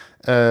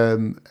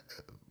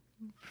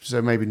 So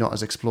maybe not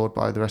as explored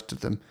by the rest of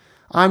them.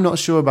 I'm not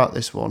sure about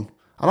this one.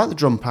 I like the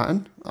drum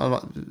pattern. I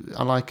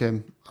like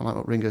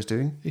what Ringo's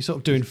doing. He's sort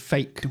of doing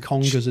fake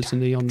congas,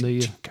 isn't he, on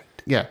the...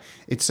 Yeah,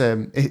 it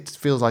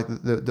feels like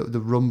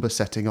the rumba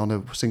setting on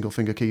a single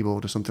finger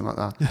keyboard or something like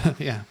that.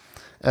 Yeah.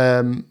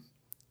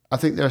 I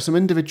think there are some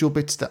individual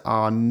bits that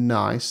are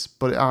nice,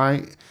 but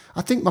I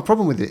think my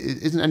problem with it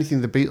isn't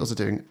anything the Beatles are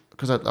doing,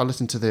 because I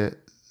listened to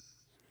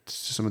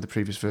some of the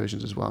previous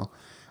versions as well.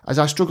 As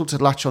I struggle to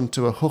latch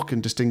onto a hook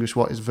and distinguish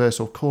what is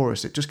verse or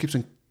chorus, it just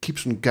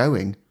keeps on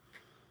going,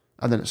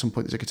 and then at some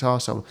point there's a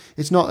guitar solo.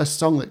 It's not a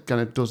song that kind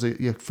of does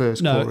your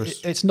first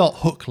chorus. No, it's not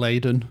hook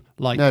laden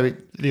like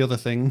the other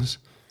things.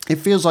 It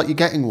feels like you're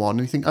getting one,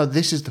 and you think, oh,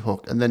 this is the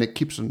hook, and then it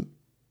keeps on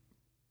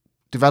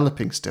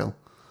developing still.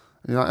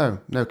 And you're like, oh,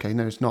 no, okay,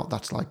 no, it's not.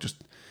 That's like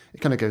just,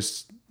 it kind of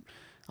goes,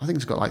 I think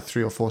it's got like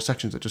 3 or 4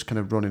 sections that just kind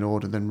of run in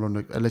order, then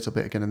run a little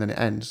bit again, and then it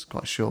ends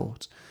quite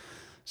short.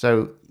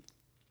 So,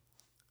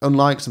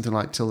 unlike something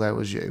like Till There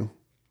Was You,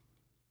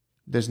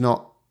 it's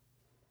not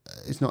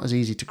as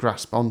easy to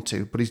grasp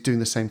onto, but he's doing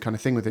the same kind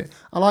of thing with it.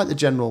 I like the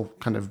general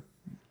kind of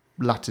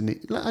Latin,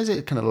 is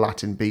it kind of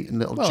Latin beat and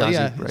little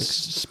jazzy breaks?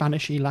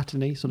 Spanishy,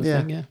 Latin-y sort of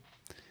thing, yeah.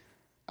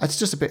 It's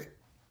just a bit,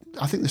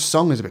 I think the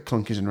song is a bit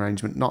clunky as an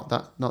arrangement, not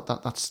that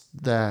that's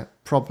their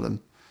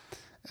problem.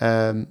 So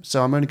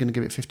I'm only going to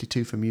give it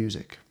 52 for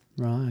music.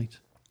 Right.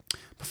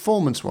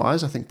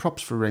 Performance-wise, I think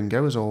props for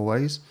Ringo, as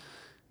always.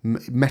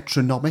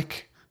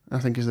 Metronomic, I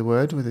think is the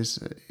word, with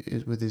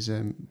his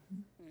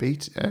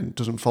beat, and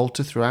doesn't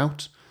falter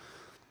throughout.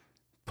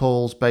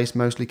 Paul's bass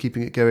mostly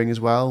keeping it going as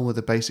well, with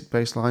a basic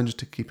bass line just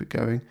to keep it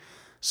going.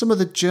 Some of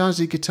the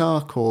jazzy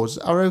guitar chords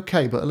are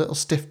okay, but a little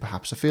stiff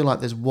perhaps. I feel like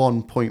there's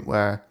one point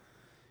where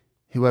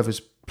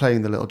whoever's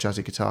playing the little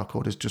jazzy guitar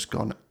chord has just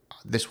gone,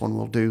 this one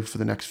will do for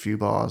the next few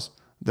bars,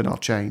 then I'll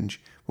change.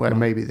 Where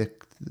maybe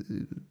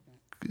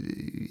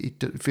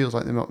it feels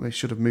like they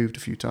should have moved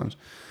a few times.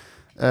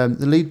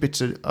 The lead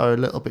bits are a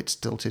little bit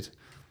stilted.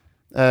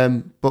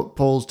 But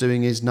Paul's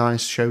doing his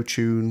nice show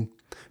tune,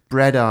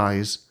 Bread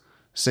Eyes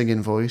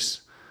singing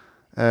voice.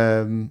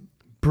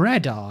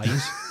 Bread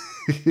eyes?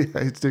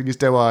 Yeah, he's doing his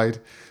doe-eyed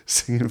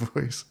singing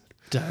voice.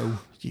 Doe,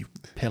 you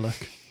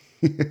pillock.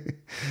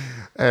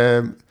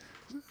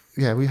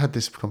 Yeah, we had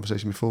this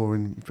conversation before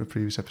in a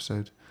previous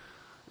episode.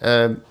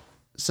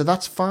 So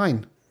that's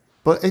fine.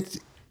 But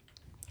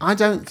I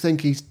don't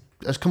think he's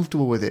as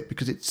comfortable with it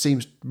because it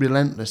seems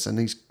relentless and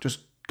he's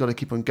just got to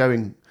keep on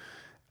going.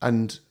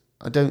 And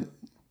I don't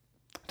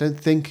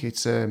think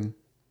it's as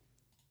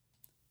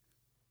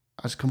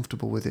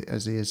comfortable with it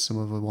as he is some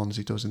of the ones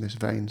he does in this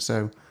vein.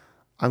 So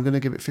I'm going to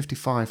give it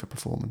 55 for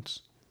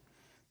performance.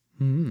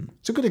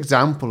 It's a good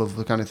example of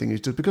the kind of thing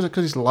he's doing because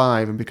it's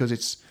live and because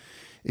it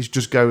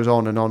just goes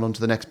on and on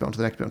onto the next bit, onto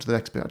the next bit, onto the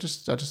next bit. I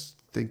just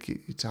think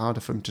it's harder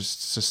for him to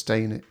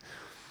sustain it.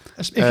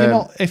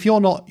 If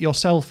you're not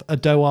yourself a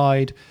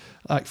doe-eyed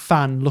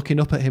fan looking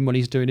up at him when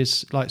he's doing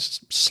his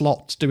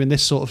slots, doing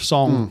this sort of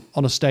song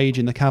on a stage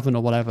in the cavern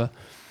or whatever,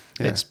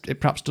 it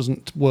perhaps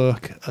doesn't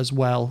work as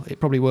well. It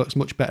probably works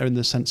much better in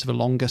the sense of a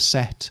longer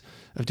set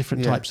of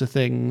different types of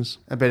things.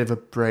 A bit of a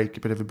break,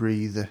 a bit of a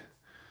breather.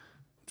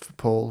 For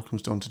Paul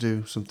comes down to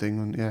do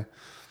something,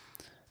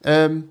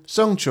 and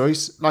song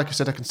choice. Like I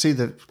said, I can see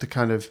the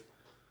kind of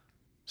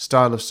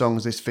style of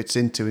songs this fits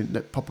into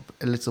and pop up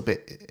a little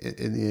bit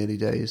in the early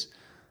days.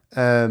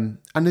 And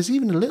there's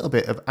even a little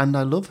bit of "And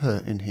I Love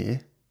Her" in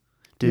here.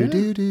 Do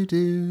do do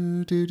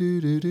do do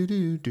do do do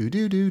do do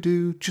do do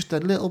do. Just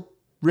that little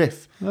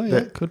riff. Oh yeah,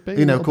 it could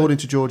be. According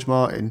to George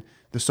Martin,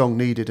 the song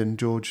needed, and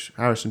George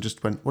Harrison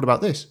just went, "What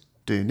about this?"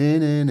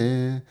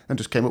 And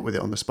just came up with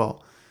it on the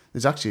spot.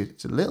 It's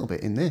a little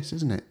bit in this,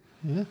 isn't it?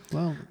 Yeah,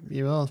 well,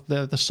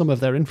 the sum of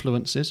their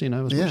influences, as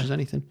much as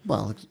anything.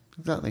 Well,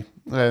 exactly.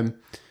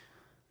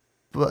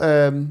 But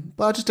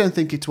I just don't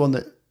think it's one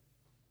that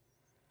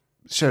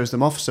shows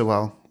them off so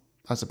well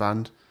as a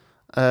band.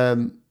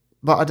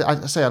 But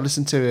I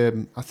listened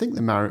to I think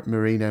the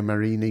Marino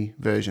Marini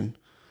version,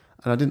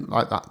 and I didn't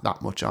like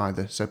that much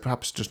either. So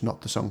perhaps just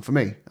not the song for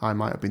me. I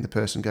might have been the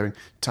person going,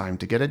 "Time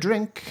to get a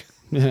drink,"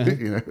 in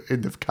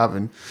the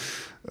cavern.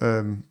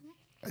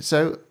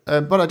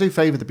 But I do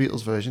favour the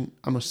Beatles version,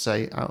 I must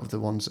say, out of the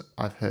ones that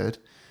I've heard.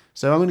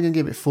 So I'm going to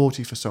give it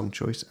 40 for song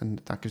choice,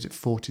 and that gives it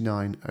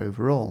 49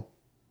 overall.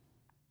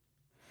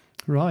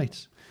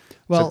 Right.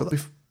 Well,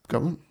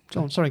 go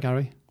on. Sorry,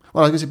 Gary.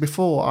 Well, I was going to say,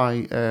 before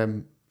I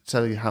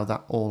tell you how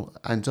that all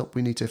ends up,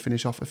 we need to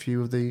finish off a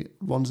few of the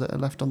ones that are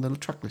left on the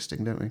track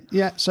listing, don't we?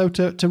 Yeah, so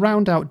to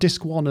round out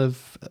disc 1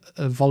 of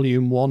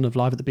volume 1 of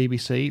Live at the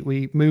BBC,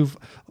 we move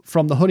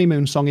from the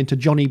Honeymoon song into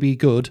Johnny Be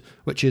Good,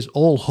 which is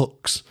all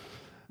hooks.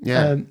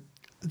 Yeah.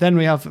 Then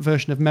we have a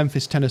version of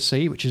Memphis,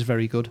 Tennessee, which is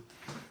very good.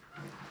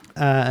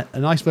 A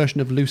nice version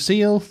of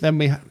Lucille. Then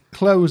we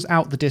close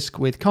out the disc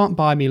with Can't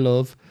Buy Me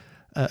Love,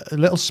 a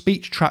little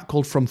speech track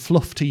called From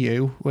Fluff to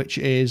You, which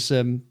is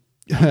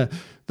the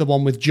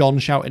one with John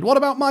shouting, "What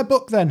about my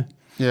book then?"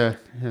 Yeah.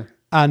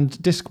 And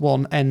disc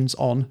 1 ends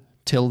on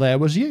Till There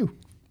Was You,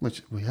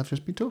 which we have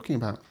just been talking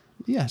about.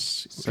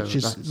 Yes, which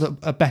is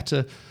a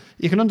better...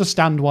 You can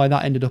understand why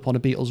that ended up on a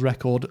Beatles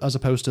record as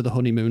opposed to the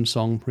Honeymoon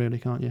song, really,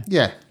 can't you?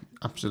 Yeah,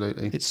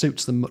 absolutely. It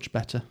suits them much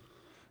better.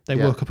 They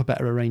work up a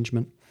better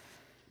arrangement.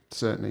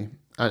 Certainly.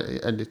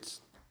 And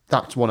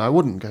that's one I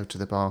wouldn't go to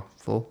the bar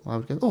for. I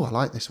would go, "Oh, I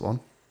like this one."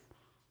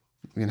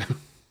 And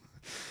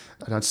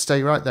I'd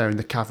stay right there in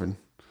the cavern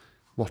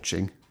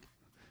watching,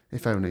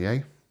 if only,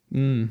 eh?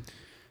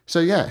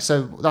 So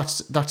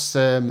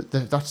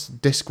that's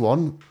disc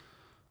 1,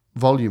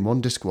 volume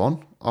 1, disc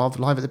 1 of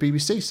Live at the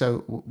BBC.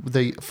 So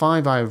the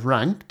 5 I have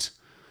ranked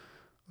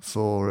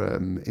for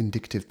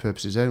indicative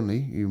purposes only,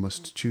 you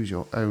must choose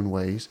your own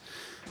ways,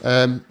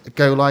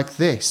 go like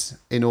this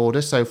in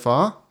order so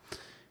far.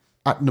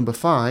 At number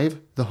 5,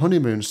 The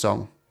Honeymoon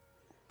Song.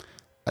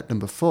 At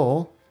number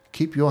 4,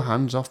 Keep Your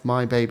Hands Off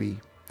My Baby.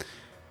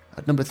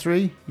 At number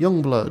 3,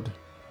 Youngblood.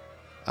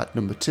 At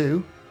number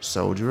 2,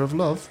 Soldier of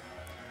Love.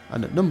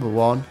 And at number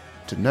 1,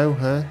 To Know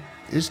Her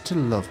Is to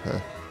Love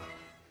Her.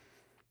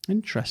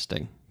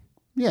 Interesting.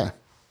 Yeah.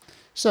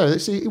 So,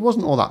 it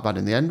wasn't all that bad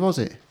in the end, was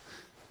it?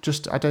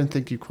 Just, I don't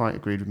think you quite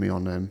agreed with me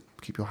on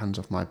Keep Your Hands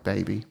Off My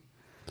Baby.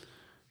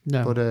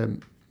 No. But,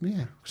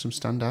 some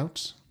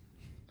standouts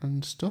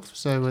and stuff.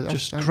 So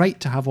just great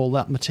to have all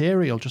that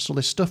material, just all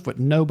this stuff that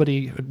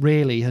nobody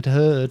really had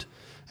heard.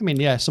 I mean,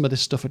 yeah, some of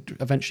this stuff had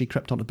eventually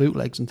crept onto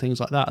bootlegs and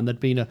things like that, and there'd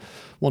been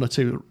one or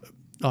two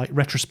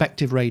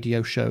retrospective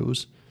radio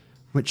shows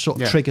which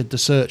sort of triggered the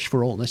search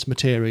for all this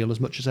material as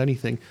much as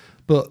anything.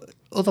 But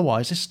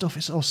otherwise, this stuff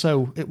is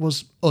also, it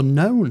was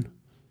unknown.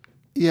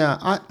 Yeah,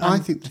 I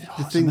think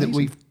the thing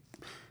amazing.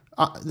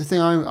 The thing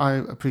I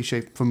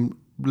appreciate from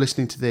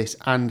listening to this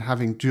and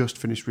having just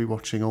finished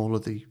rewatching all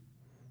of the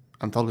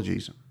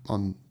anthologies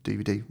on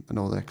DVD and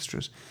all the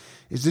extras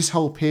is this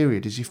whole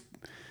period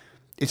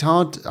it's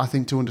hard, I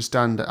think, to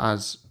understand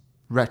as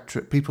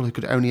people who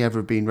could only ever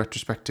have been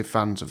retrospective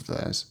fans of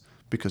theirs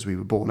because we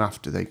were born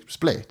after they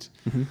split.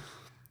 Mm-hmm.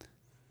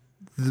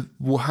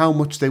 How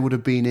much they would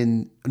have been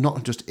in,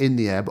 not just in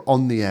the air, but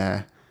on the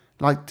air,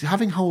 like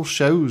having whole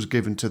shows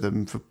given to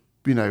them for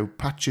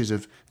patches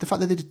of the fact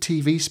that they did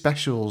TV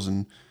specials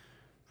and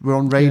were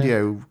on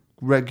radio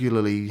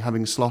regularly,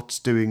 having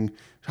slots,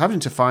 having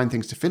to find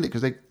things to fill it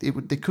because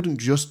they couldn't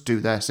just do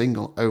their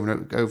single over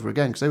and over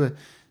again because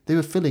they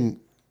were filling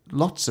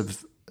lots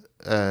of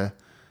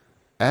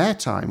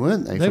airtime,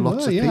 weren't they? For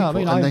lots of people,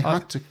 I mean,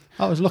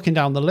 I was looking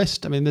down the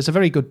list. I mean, there's a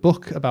very good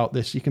book about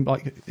this. You can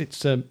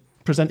it's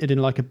presented in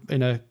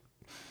a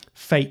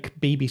fake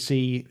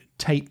BBC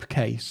tape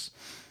case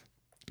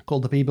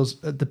called the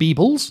Beebles.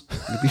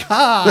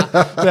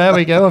 There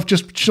we go. I've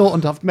just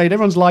shortened. I've made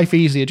everyone's life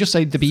easier. Just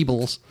say the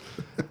Beebles.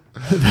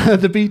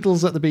 The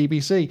Beatles at the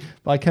BBC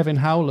by Kevin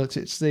Howlett.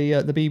 It's the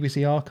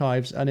BBC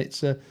archives, and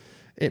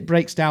it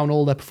breaks down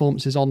all their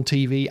performances on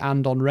TV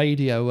and on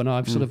radio. And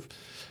I've sort of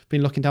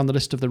been looking down the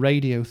list of the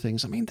radio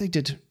things. I mean,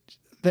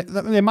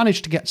 they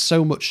managed to get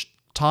so much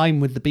time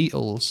with the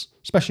Beatles,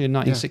 especially in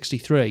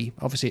 1963.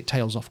 Obviously, it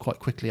tails off quite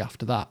quickly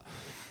after that.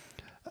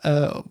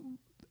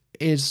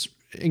 Is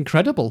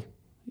incredible,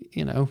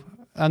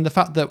 and the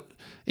fact that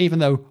even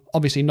though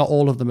obviously not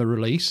all of them are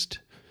released,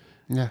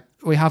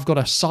 we have got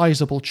a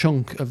sizable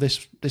chunk of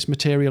this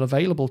material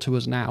available to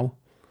us now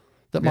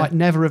that might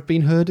never have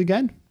been heard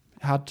again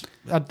had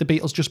the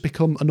Beatles just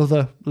become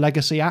another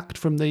legacy act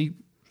from the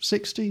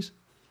 60s.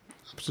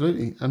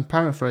 Absolutely. And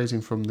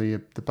paraphrasing from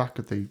the back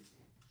of the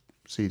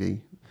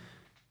CD,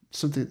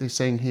 something they're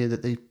saying here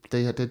that they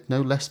did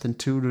no less than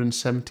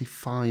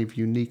 275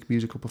 unique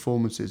musical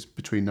performances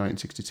between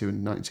 1962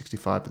 and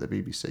 1965 at the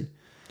BBC.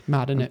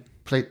 Mad, isn't it?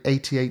 Played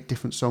 88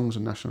 different songs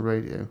on national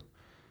radio.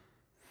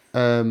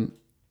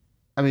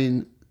 I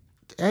mean,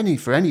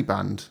 for any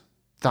band,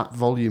 that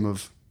volume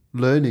of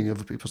learning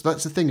other people's.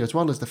 That's the thing, as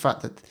well as the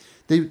fact that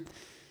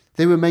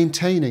they were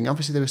maintaining.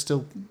 Obviously, they were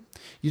still.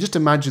 You just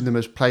imagine them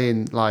as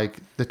playing like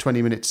the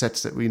 20-minute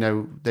sets that we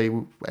know they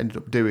ended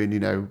up doing.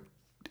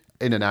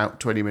 In and out,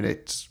 20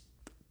 minutes,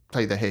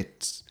 play the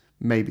hits,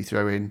 maybe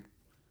throw in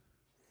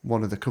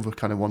one of the cover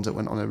kind of ones that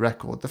went on a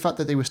record. The fact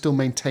that they were still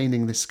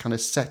maintaining this kind of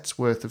set's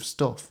worth of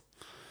stuff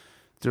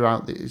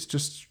throughout it's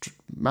just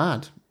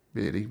mad,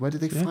 really. Where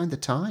did they find the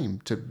time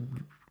to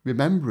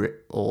remember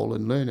it all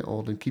and learn it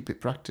all and keep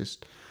it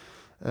practiced?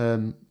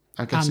 I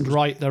guess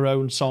write their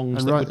own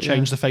songs that would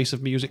change the face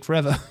of music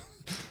forever.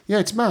 Yeah,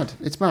 it's mad.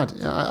 It's mad.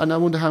 And I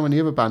wonder how many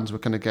other bands were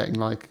kind of getting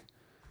like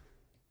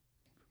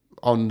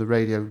on the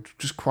radio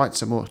just quite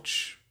so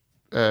much,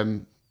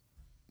 able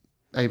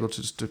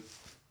to just to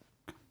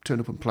turn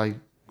up and play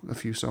a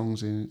few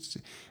songs.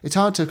 It's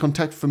hard to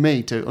contact for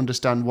me to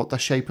understand what the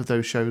shape of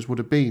those shows would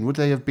have been. Would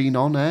they have been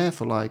on air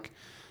for like?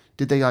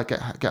 Did they like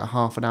get a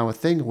half an hour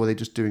thing, or were they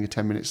just doing a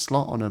 10-minute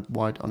slot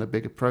on a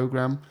bigger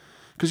program?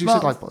 Because you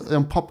said like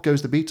on Pop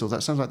Goes the Beatles.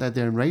 That sounds like they're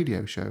their own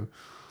radio show.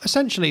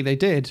 Essentially, they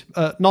did.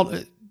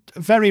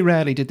 Very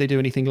rarely did they do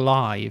anything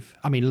live.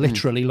 I mean,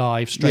 literally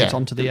live, straight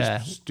onto the air.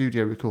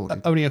 Studio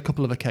recording. Only a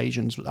couple of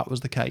occasions that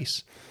was the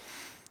case.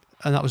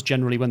 And that was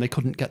generally when they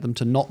couldn't get them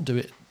to not do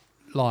it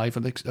live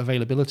and the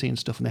availability and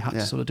stuff, and they had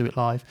to sort of do it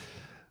live.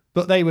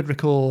 But they would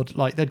record,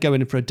 like, they'd go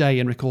in for a day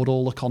and record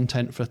all the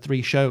content for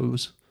 3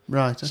 shows.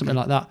 Right. Okay. Something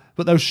like that.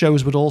 But those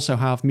shows would also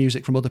have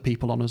music from other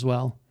people on as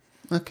well.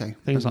 Okay.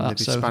 Things like that.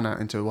 Maybe span out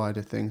into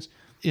wider things.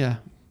 Yeah.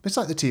 It's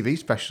like the TV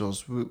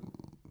specials,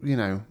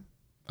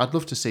 I'd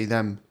love to see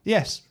them.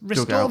 Yes,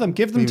 restore them.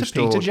 Give them to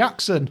Peter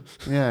Jackson.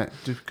 Yeah,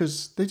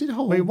 because they did a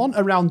whole. We want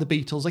Around the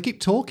Beatles. They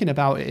keep talking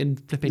about it in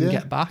flipping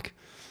Get Back.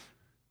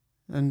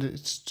 And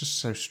it's just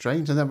so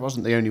strange. And that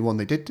wasn't the only one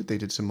they did. They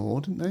did some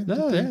more, didn't they?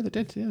 No, they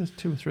did. Yeah, there's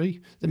 2 or 3.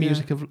 The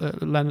music of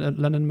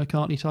Lennon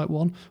McCartney type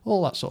 1,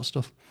 all that sort of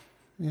stuff.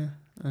 Yeah,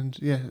 and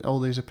all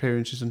these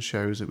appearances and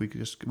shows that we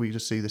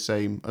just see the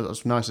same.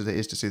 As nice as it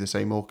is to see the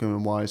same Morecambe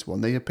and Wise one,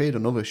 they appeared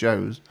on other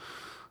shows.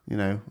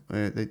 There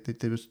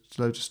was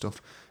loads of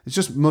stuff.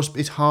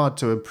 It's hard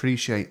to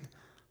appreciate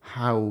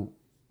how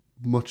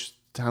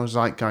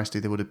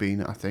zeitgeisty they would have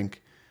been, I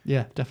think.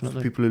 Yeah,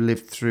 definitely. For people who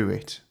lived through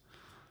it,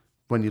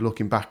 when you're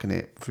looking back on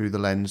it through the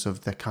lens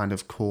of their kind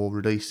of core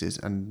releases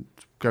and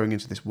going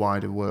into this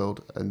wider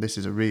world. And this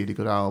is a really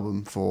good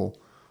album for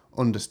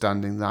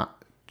understanding that,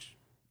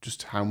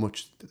 just how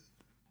much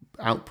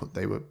output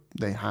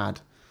they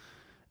had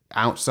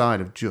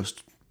outside of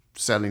just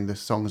selling the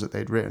songs that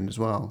they'd written as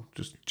well,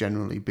 just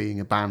generally being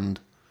a band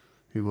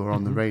who were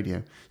on the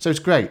radio. So it's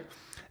great.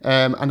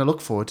 And I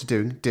look forward to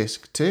doing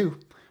disc 2,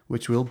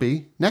 which will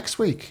be next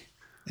week.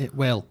 It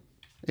will.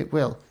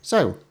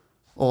 So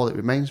all that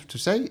remains to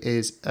say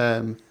is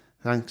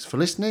thanks for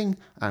listening,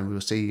 and we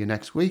will see you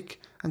next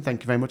week. And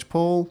thank you very much,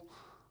 Paul.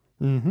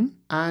 Mm-hmm.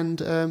 And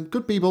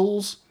good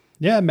Beebles.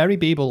 Yeah, Merry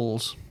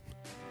Beebles.